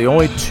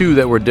two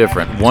that were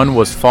different. One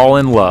was fall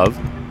in love,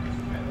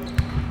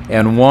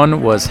 and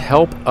one was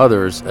help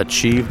others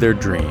achieve their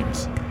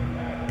dreams,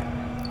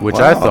 which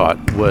I thought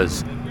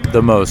was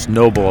the most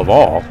noble of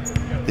all.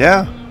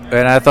 Yeah.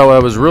 And I thought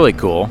that was really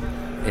cool.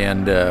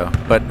 And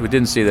but we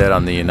didn't see that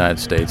on the United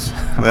States.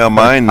 Well,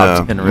 mine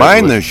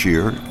this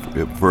year,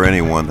 for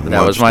anyone that wants to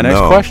know. That was my next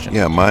question.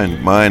 Yeah,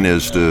 mine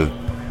is to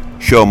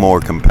show more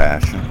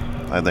compassion.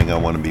 I think I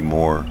want to be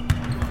more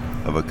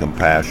of a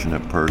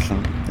compassionate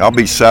person. I'll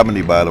be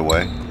 70, by the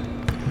way.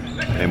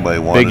 Anybody want to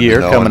know? Big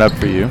year coming up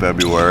for you.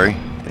 February.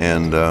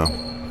 And I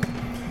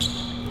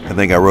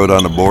think I wrote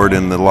on the board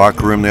in the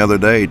locker room the other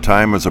day,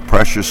 time is a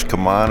precious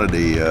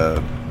commodity.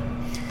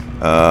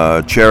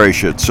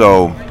 Cherish it.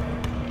 So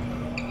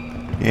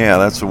Yeah,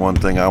 that's the one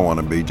thing I want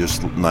to be,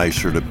 just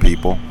nicer to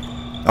people.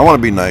 I want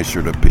to be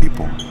nicer to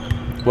people.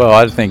 Well,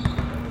 I think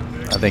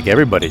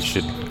everybody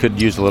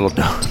could use a little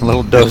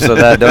dose of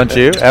that, don't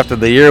you? After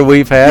the year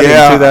we've had in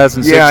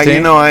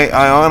 2016. Yeah,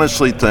 I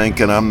honestly think,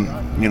 and I'm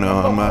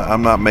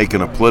not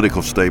making a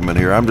political statement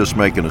here. I'm just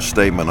making a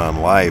statement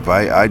on life.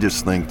 I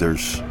just think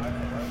there's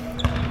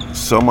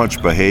so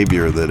much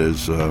behavior that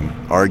is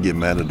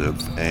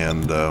argumentative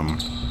and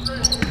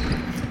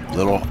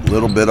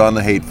little bit on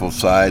the hateful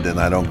side, and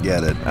I don't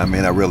get it. I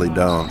mean, I really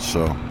don't.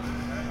 So.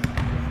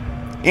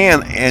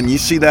 And you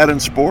see that in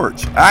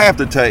sports. I have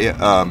to tell you,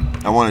 I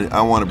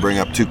want to bring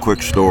up two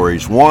quick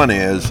stories. One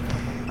is,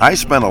 I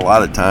spent a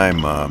lot of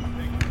time. I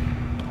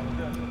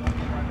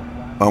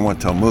want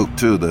to tell Mook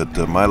too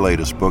that my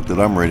latest book that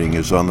I'm reading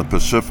is on the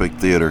Pacific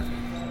Theater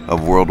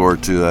of World War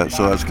II.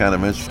 So that's kind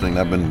of interesting.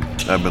 I've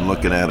been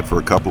looking at it for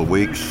a couple of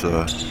weeks.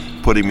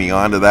 Putting me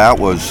onto that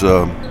was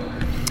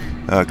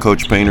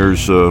Coach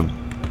Painter's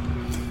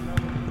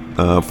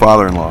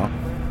father-in-law,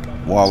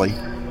 Wally.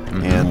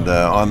 Mm-hmm. And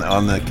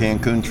on the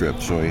Cancun trip,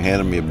 so he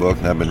handed me a book,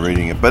 and I've been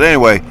reading it. But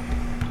anyway,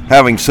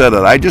 having said it,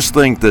 I just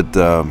think that,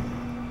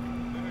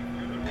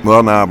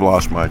 well, now I've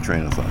lost my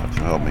train of thought,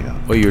 so help me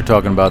out. Well, you were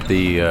talking about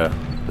the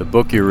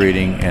book you're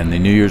reading and the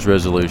New Year's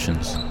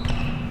resolutions.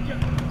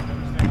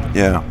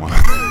 Yeah.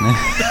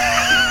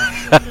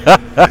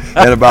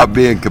 And about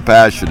being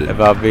compassionate.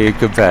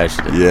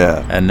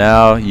 Yeah. And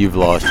now you've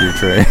lost your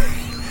train.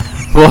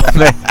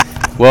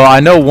 Well, I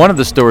know one of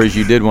the stories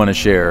you did want to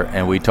share,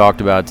 and we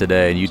talked about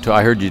today, and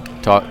I heard you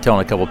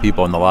telling a couple of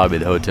people in the lobby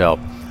of the hotel.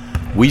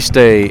 We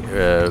stay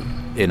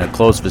in a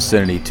close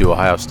vicinity to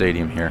Ohio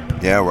Stadium here.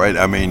 Yeah, right.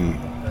 I mean,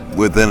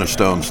 within a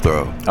stone's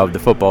throw of the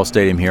football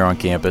stadium here on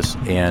campus,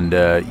 and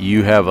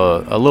you have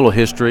a little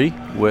history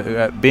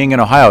with, being an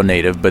Ohio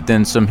native, but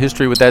then some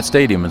history with that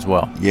stadium as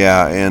well.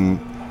 Yeah, and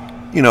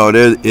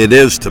it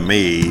is to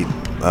me.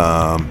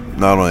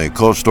 Not only a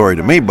close story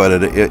to me,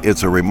 but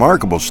it's a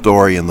remarkable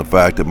story in the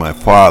fact that my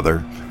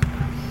father,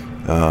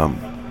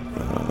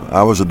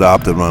 I was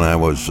adopted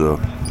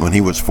when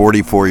he was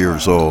 44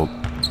 years old.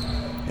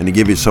 And to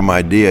give you some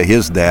idea,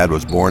 his dad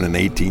was born in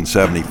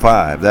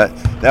 1875.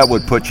 That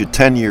would put you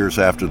 10 years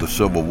after the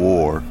Civil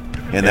War,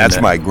 and that's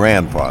my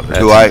grandfather,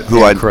 who I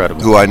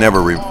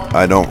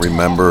don't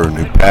remember, and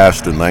who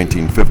passed in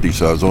 1950.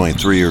 So I was only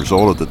 3 years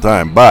old at the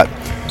time, but.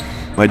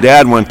 My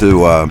dad went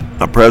to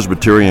a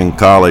Presbyterian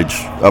college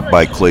up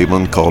by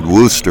Cleveland called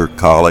Worcester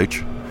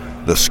College,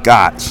 the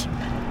Scots,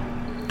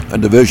 a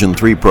Division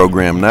III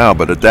program now,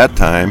 but at that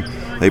time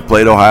they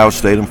played Ohio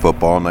State in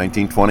football in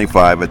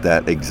 1925 at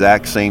that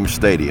exact same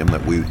stadium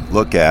that we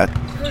look at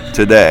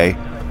today,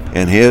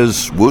 and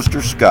his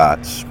Worcester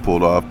Scots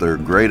pulled off their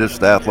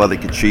greatest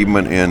athletic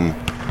achievement in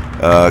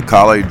their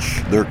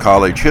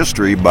college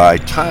history by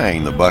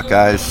tying the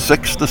Buckeyes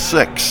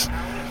 6-6.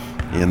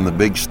 In the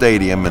big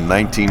stadium in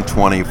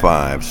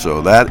 1925. So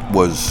that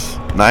was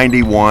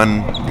 91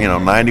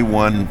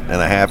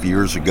 and a half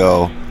years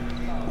ago,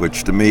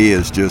 which to me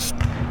is just,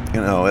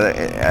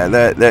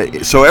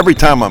 so every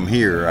time I'm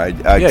here, I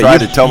try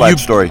to tell that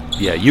story.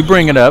 Yeah, you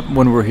bring it up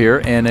when we're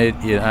here, and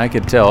I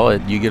could tell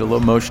you get a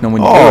little emotional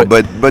when you do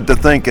it. But to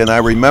think, and I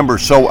remember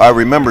so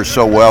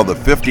well the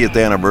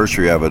 50th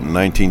anniversary of it in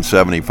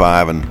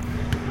 1975, and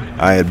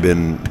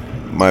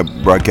my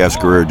broadcast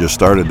career just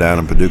started down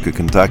in Paducah,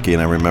 Kentucky,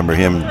 and I remember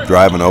him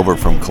driving over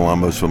from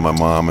Columbus with my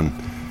mom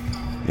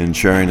and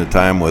sharing the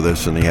time with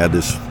us, and they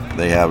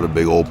have a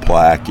big old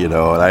plaque, and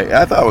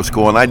I thought it was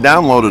cool, and I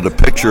downloaded a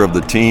picture of the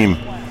team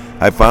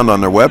I found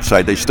on their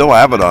website. They still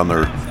have it on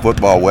their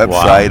football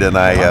website. Wow. And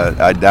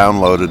I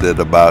downloaded it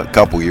about a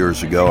couple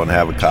years ago and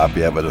have a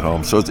copy of it at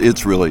home, so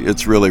it's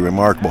really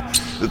remarkable.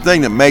 The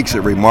thing that makes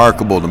it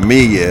remarkable to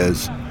me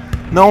is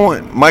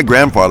my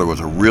grandfather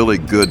was a really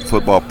good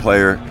football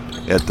player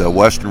at the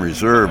Western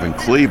Reserve in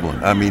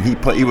Cleveland. I mean,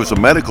 he was a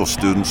medical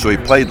student, so he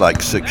played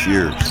like 6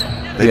 years.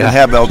 They didn't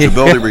have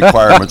eligibility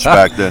requirements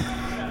back then,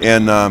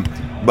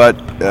 but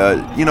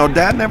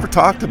Dad never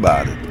talked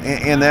about it,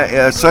 and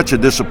that's such a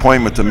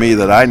disappointment to me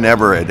that I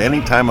never, at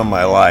any time in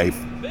my life,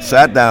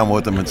 sat down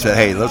with him and said,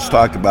 "Hey, let's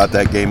talk about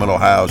that game at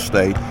Ohio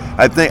State."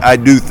 I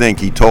do think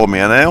he told me,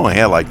 and I only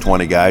had like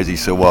 20 guys. He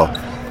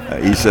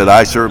said,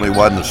 I certainly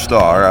wasn't a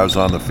star. I was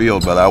on the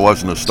field, but I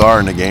wasn't a star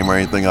in the game or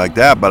anything like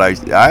that. But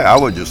I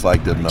would just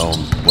like to have known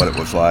what it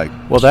was like.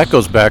 Well, that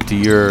goes back to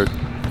your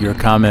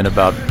comment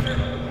about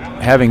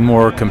having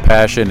more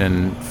compassion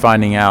and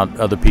finding out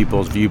other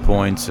people's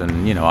viewpoints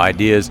and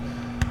ideas.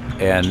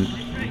 And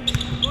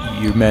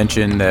you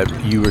mentioned that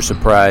you were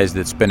surprised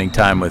that spending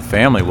time with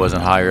family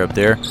wasn't higher up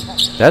there.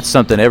 That's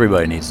something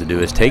everybody needs to do,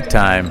 is take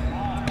time,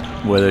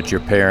 whether it's your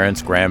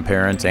parents,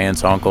 grandparents,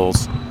 aunts,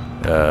 uncles.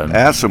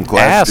 Ask some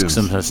questions. Ask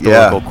some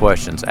historical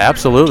questions.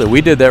 Absolutely.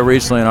 We did that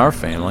recently in our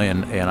family,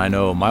 and I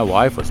know my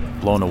wife was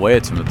blown away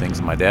at some of the things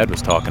that my dad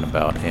was talking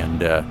about,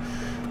 and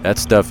that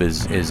stuff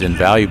is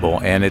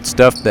invaluable, and it's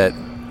stuff that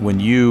when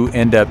you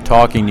end up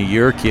talking to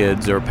your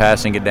kids or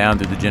passing it down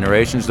through the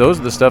generations, those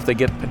are the stuff that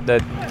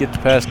gets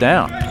passed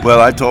down.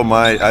 Well, I told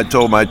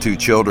my two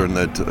children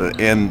that,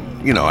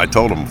 I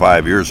told them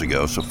 5 years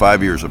ago. So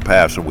 5 years have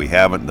passed and we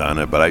haven't done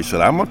it. But I said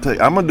I'm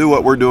gonna do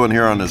what we're doing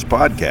here on this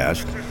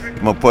podcast.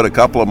 I'm gonna put a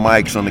couple of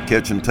mics on the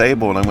kitchen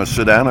table and I'm gonna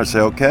sit down and say,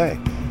 okay,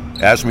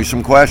 ask me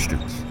some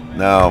questions.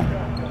 Now,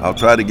 I'll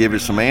try to give you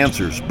some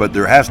answers, but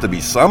there has to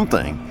be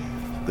something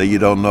that you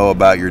don't know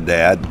about your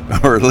dad,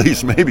 or at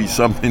least maybe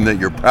something that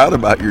you're proud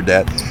about your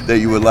dad that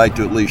you would like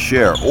to at least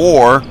share,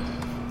 or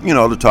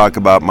to talk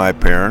about my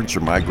parents or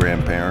my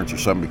grandparents or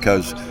something,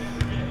 because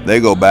they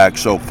go back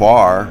so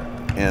far.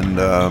 And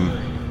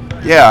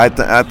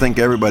I think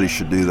everybody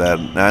should do that.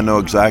 And I know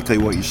exactly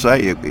what you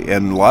say,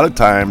 and a lot of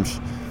times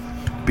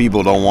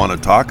people don't want to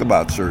talk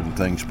about certain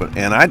things,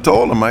 and I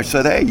told them, I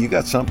said, hey, you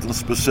got something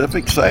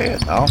specific, say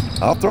it.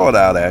 I'll throw it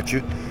out at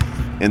you.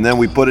 And then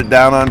we put it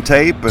down on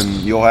tape, and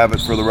you'll have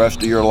it for the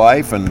rest of your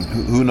life, and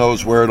who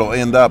knows where it'll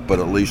end up, but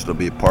at least it'll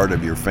be a part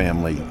of your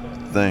family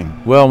thing.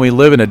 Well, we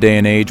live in a day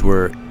and age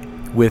where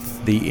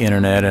with the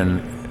internet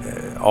and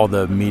all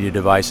the media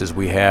devices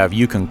we have,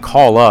 you can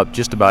call up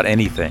just about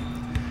anything.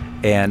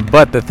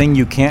 But the thing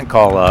you can't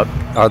call up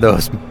are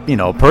those,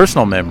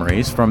 personal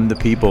memories from the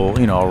people,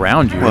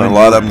 around you. Well, a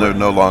lot of them are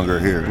no longer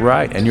here.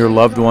 Right, and your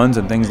loved ones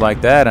and things like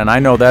that. And I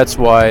know that's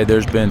why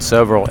there's been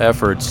several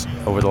efforts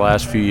over the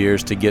last few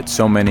years to get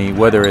so many,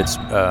 whether it's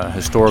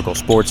historical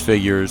sports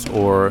figures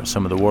or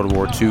some of the World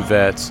War II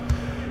vets,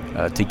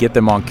 to get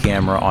them on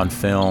camera, on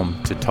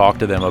film, to talk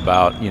to them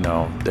about,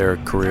 their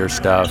career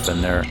stuff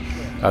and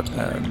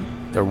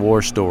their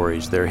war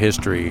stories, their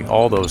history,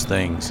 all those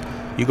things.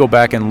 You go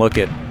back and look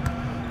at,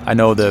 I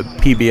know the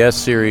PBS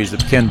series of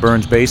Ken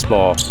Burns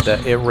Baseball,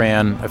 that it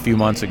ran a few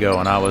months ago,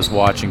 and I was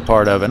watching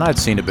part of it, and I'd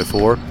seen it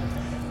before.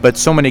 But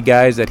so many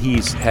guys that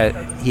he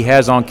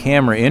has on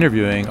camera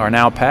interviewing are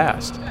now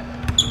passed.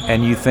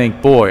 And you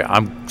think, boy,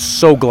 I'm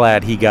so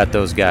glad he got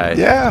those guys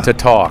to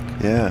talk.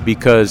 Yeah.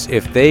 Because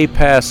if they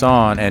pass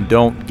on and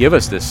don't give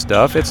us this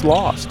stuff, it's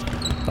lost.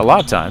 A lot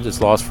of times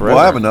it's lost forever.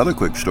 Well, I have another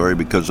quick story,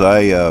 because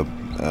I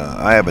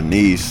have a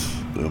niece.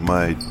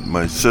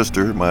 My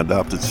sister, my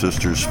adopted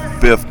sister's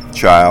fifth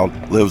child,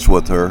 lives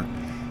with her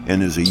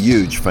and is a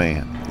huge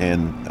fan.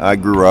 And I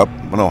grew up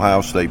an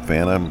Ohio State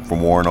fan. I'm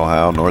from Warren,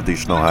 Ohio,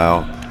 northeastern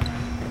Ohio.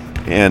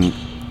 And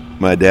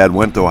my dad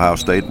went to Ohio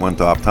State, went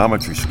to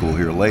optometry school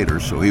here later,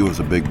 so he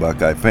was a big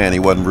Buckeye fan. He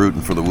wasn't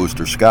rooting for the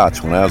Worcester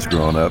Scots when I was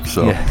growing up.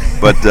 So,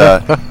 yeah.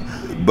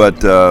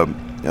 But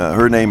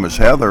her name is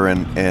Heather,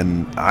 and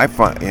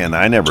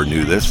I never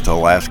knew this till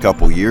the last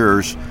couple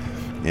years.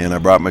 And I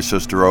brought my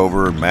sister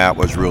over, and Matt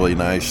was really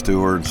nice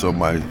to her. And so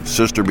my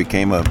sister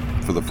became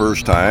for the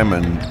first time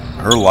in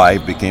her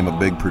life, became a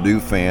big Purdue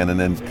fan, and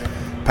then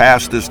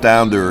passed this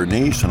down to her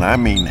niece. And I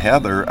mean,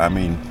 Heather,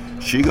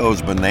 she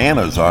goes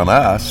bananas on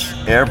us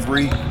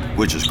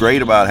which is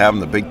great about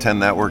having the Big Ten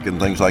Network and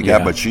things like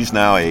that. But she's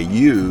now a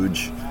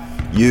huge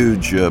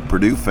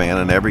Purdue fan,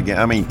 and every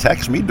game,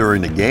 text me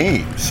during the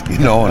games,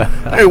 and,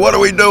 hey, what are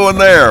we doing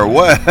there?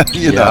 What,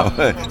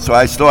 know? So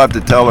I still have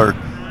to tell her.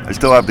 I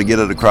still have to get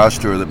it across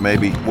to her that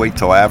maybe wait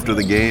till after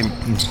the game,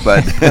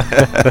 but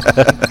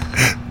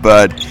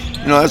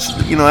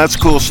that's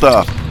cool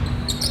stuff.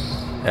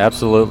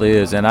 Absolutely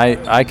is, and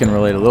I can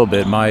relate a little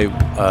bit. My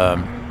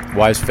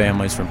wife's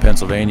family's from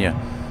Pennsylvania,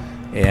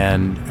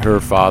 and her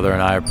father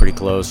and I are pretty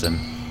close, and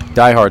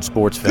diehard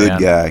sports fan.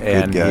 Good guy.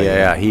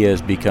 Yeah, he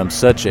has become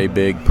such a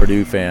big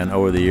Purdue fan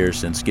over the years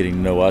since getting to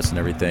know us and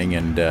everything,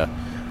 and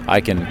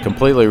I can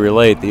completely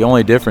relate. The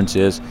only difference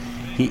is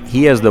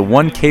he has the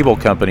one cable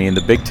company in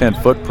the Big Ten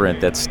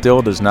footprint that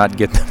still does not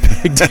get the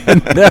Big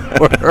Ten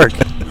Network.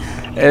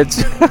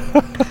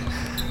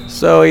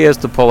 So he has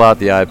to pull out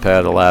the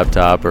iPad, a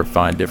laptop, or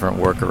find different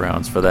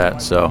workarounds for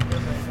that. So,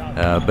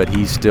 but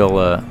he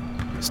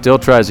still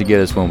tries to get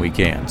us when we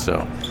can.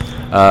 So,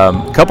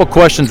 a couple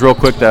questions real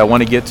quick that I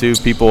want to get to.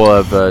 People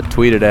have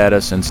tweeted at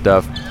us and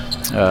stuff.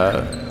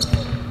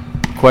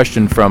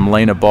 Question from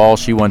Lena Ball.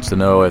 She wants to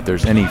know if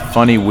there's any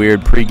funny,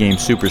 weird pregame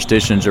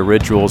superstitions or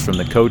rituals from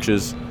the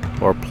coaches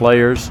or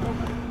players.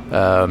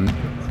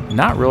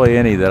 Not really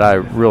any that I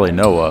really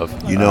know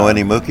of. You know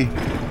any, Mookie?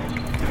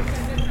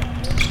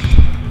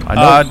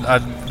 I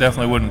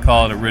definitely wouldn't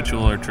call it a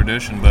ritual or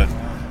tradition, but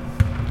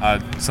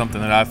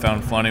something that I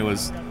found funny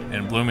was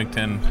in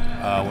Bloomington,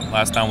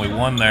 last time we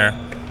won there,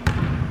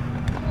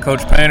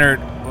 Coach Painter,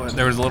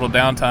 there was a little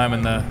downtime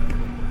in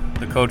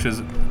the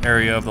coaches'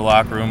 area of the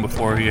locker room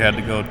before he had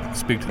to go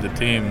speak to the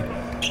team.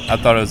 I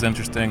thought it was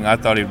interesting. I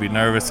thought he'd be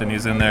nervous, and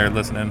he's in there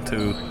listening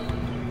to,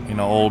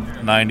 old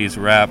 90s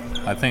rap.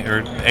 I think,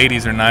 or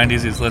 80s or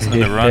 90s, he's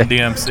listening to Run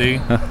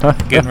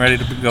DMC, getting ready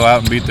to go out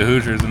and beat the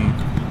Hoosiers,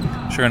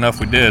 and sure enough,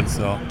 we did.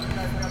 So.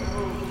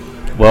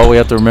 Well, we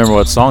have to remember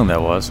what song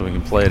that was, so we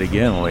can play it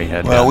again when we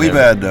had. Well, we've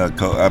had.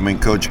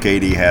 Coach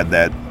Katie had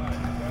that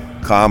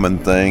common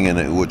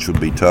thing, which would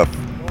be tough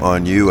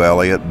on you,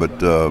 Elliot.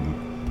 But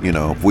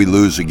if we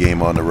lose a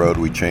game on the road,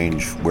 we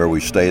change where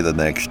we stay the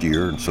next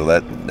year, and so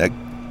that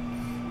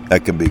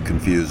can be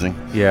confusing.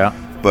 Yeah.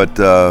 but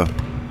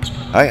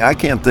I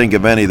can't think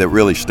of any that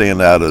really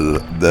stand out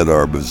that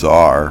are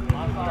bizarre.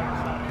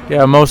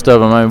 Yeah, most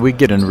of them, I mean, we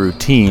get in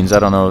routines. I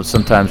don't know,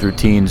 sometimes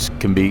routines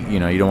can be, you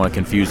don't want to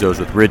confuse those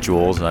with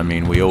rituals. I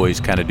mean, we always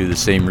kind of do the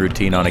same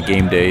routine on a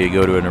game day. You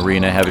go to an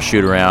arena, have a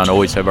shoot around,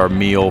 always have our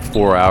meal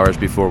 4 hours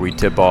before we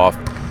tip off.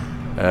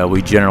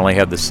 We generally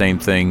have the same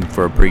thing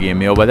for a pregame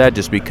meal, but that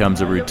just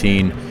becomes a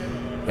routine.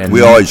 And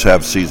we always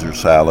have Caesar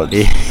salads.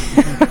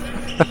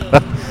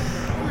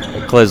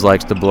 Cliz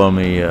likes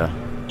to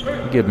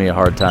give me a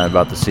hard time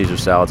about the Caesar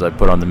salads I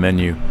put on the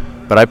menu.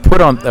 But I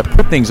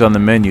put things on the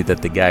menu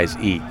that the guys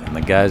eat, and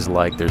the guys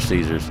like their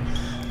Caesars.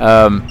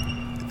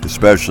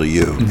 Especially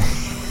you.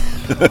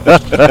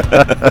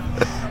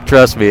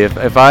 Trust me,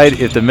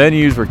 if the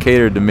menus were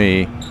catered to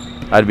me,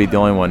 I'd be the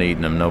only one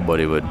eating them.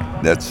 Nobody would.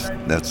 That's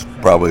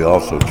probably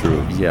also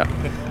true.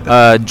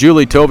 Yeah.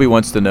 Julie Tovey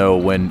wants to know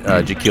when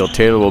Jaquil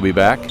Taylor will be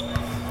back,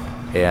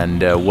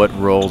 and what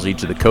roles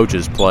each of the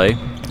coaches play.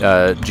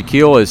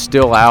 Jaquil is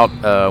still out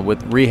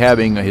with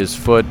rehabbing his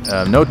foot.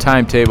 No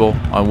timetable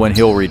on when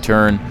he'll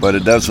return. But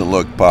it doesn't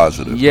look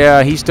positive.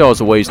 Yeah, he still has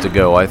a ways to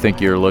go. I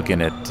think you're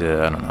looking at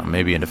I don't know,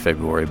 maybe into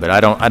February. But I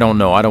don't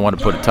know. I don't want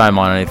to put a time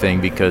on anything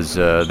because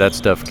that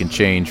stuff can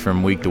change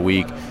from week to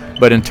week.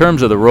 But in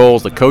terms of the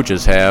roles the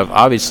coaches have,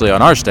 obviously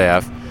on our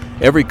staff,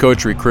 every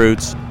coach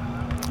recruits.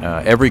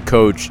 Every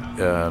coach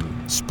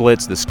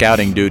splits the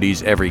scouting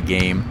duties every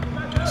game.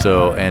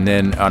 So, and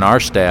then on our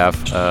staff,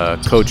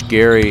 Coach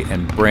Gary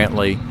and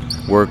Brantley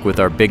work with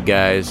our big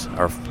guys,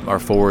 our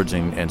forwards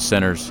and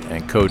centers,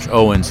 and Coach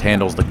Owens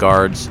handles the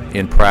guards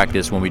in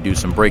practice when we do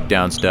some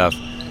breakdown stuff.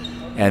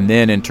 And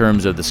then in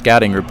terms of the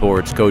scouting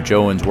reports, Coach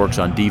Owens works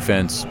on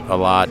defense a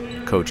lot,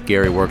 Coach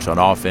Gary works on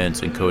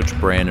offense, and Coach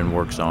Brantley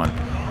works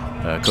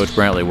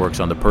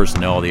on the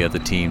personnel of the other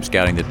team,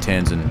 scouting the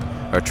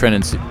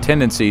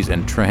tendencies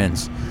and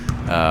trends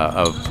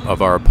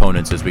of our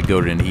opponents as we go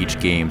into each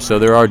game. So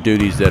there are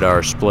duties that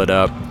are split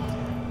up,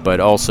 but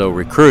also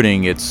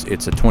recruiting, it's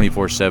a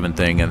 24/7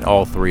 thing, and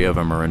all three of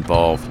them are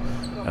involved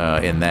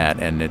in that,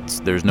 and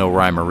there's no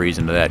rhyme or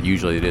reason to that.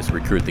 Usually they just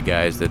recruit the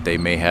guys that they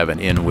may have an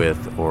in with,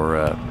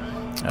 or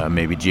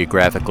maybe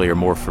geographically are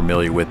more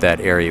familiar with that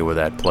area where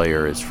that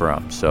player is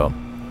from. So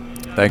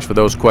thanks for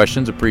those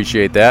questions,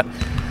 appreciate that.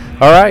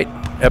 All right,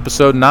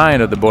 episode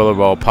 9 of the Boiler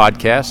Ball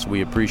podcast.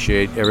 We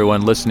appreciate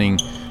everyone listening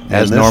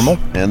as normal.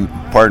 And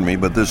pardon me,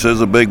 but this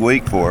is a big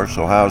week for us.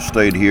 Ohio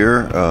State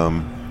here.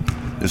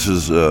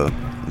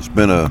 It's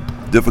been a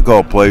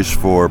difficult place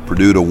for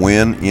Purdue to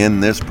win in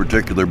this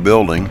particular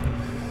building,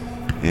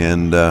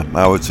 and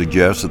I would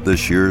suggest that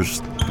this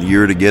year's the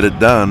year to get it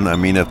done. I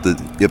mean, if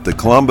the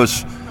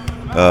Columbus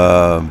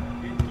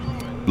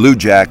Blue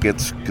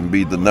Jackets can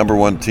be the number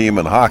one team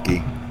in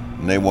hockey,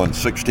 and they won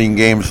 16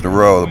 games in a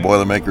row, the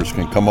Boilermakers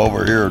can come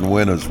over here and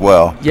win as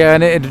well. Yeah,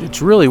 and it's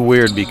really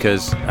weird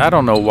because I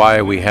don't know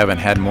why we haven't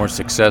had more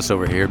success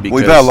over here. Because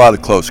we've had a lot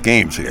of close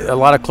games here. A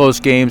lot of close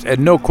games,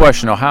 and no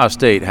question, Ohio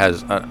State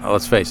has,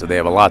 let's face it, they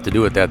have a lot to do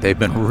with that. They've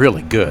been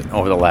really good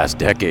over the last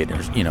decade,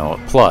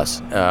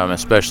 plus,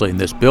 especially in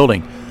this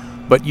building.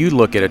 But you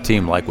look at a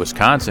team like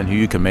Wisconsin, who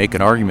you can make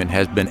an argument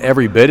has been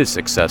every bit as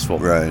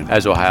successful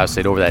as Ohio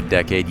State over that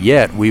decade.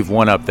 Yet we've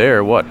won up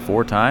there,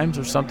 4 times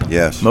or something?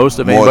 Yes. Most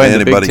of more anybody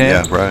than in the Big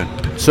Ten. Yeah, right.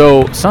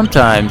 So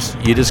sometimes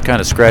you just kind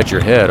of scratch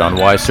your head on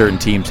why certain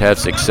teams have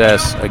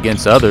success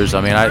against others.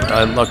 I mean,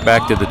 I look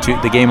back to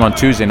the game on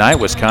Tuesday night,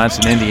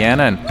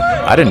 Wisconsin-Indiana, and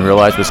I didn't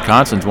realize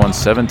Wisconsin's won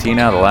 17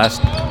 out of the last,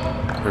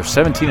 or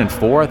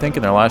 17-4, I think,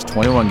 in their last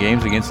 21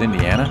 games against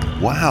Indiana.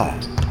 Wow.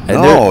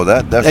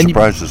 That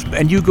surprises me.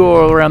 And you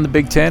go around the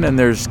Big Ten, and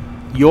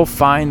you'll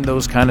find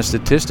those kind of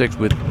statistics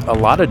with a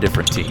lot of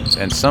different teams,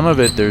 and some of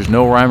it there's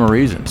no rhyme or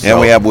reason.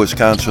 And we have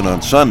Wisconsin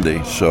on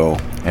Sunday, so.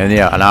 And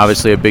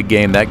obviously a big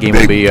game. That game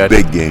will be at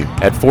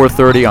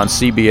 4:30 on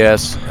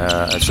CBS.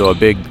 So a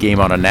big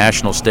game on a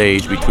national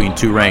stage between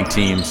two ranked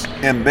teams.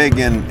 And big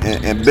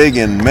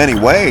in many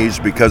ways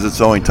because it's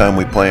the only time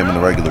we play them in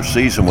the regular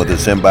season with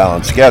this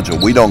imbalanced schedule.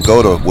 We don't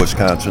go to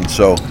Wisconsin,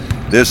 so.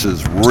 This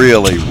is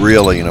really,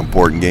 really an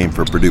important game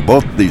for Purdue.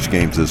 Both of these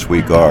games this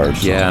week are.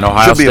 So yeah, and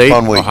Ohio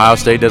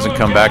State doesn't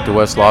come back to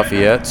West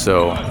Lafayette.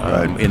 So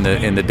in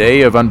the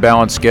day of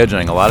unbalanced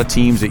scheduling, a lot of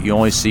teams that you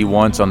only see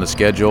once on the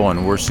schedule,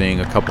 and we're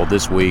seeing a couple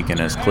this week. And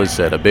as Cliz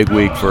said, a big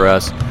week for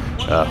us.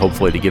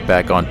 Hopefully to get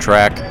back on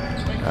track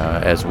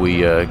as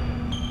we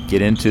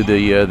get into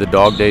the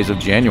dog days of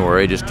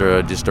January, just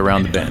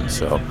around the bend.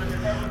 So,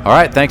 all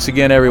right, thanks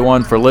again,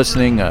 everyone, for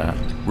listening.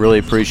 Really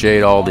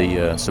appreciate all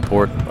the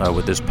support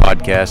with this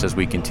podcast as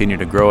we continue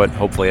to grow it.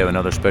 Hopefully have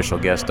another special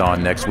guest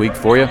on next week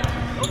for you.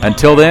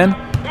 Until then,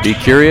 be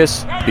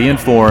curious, be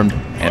informed,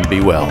 and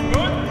be well.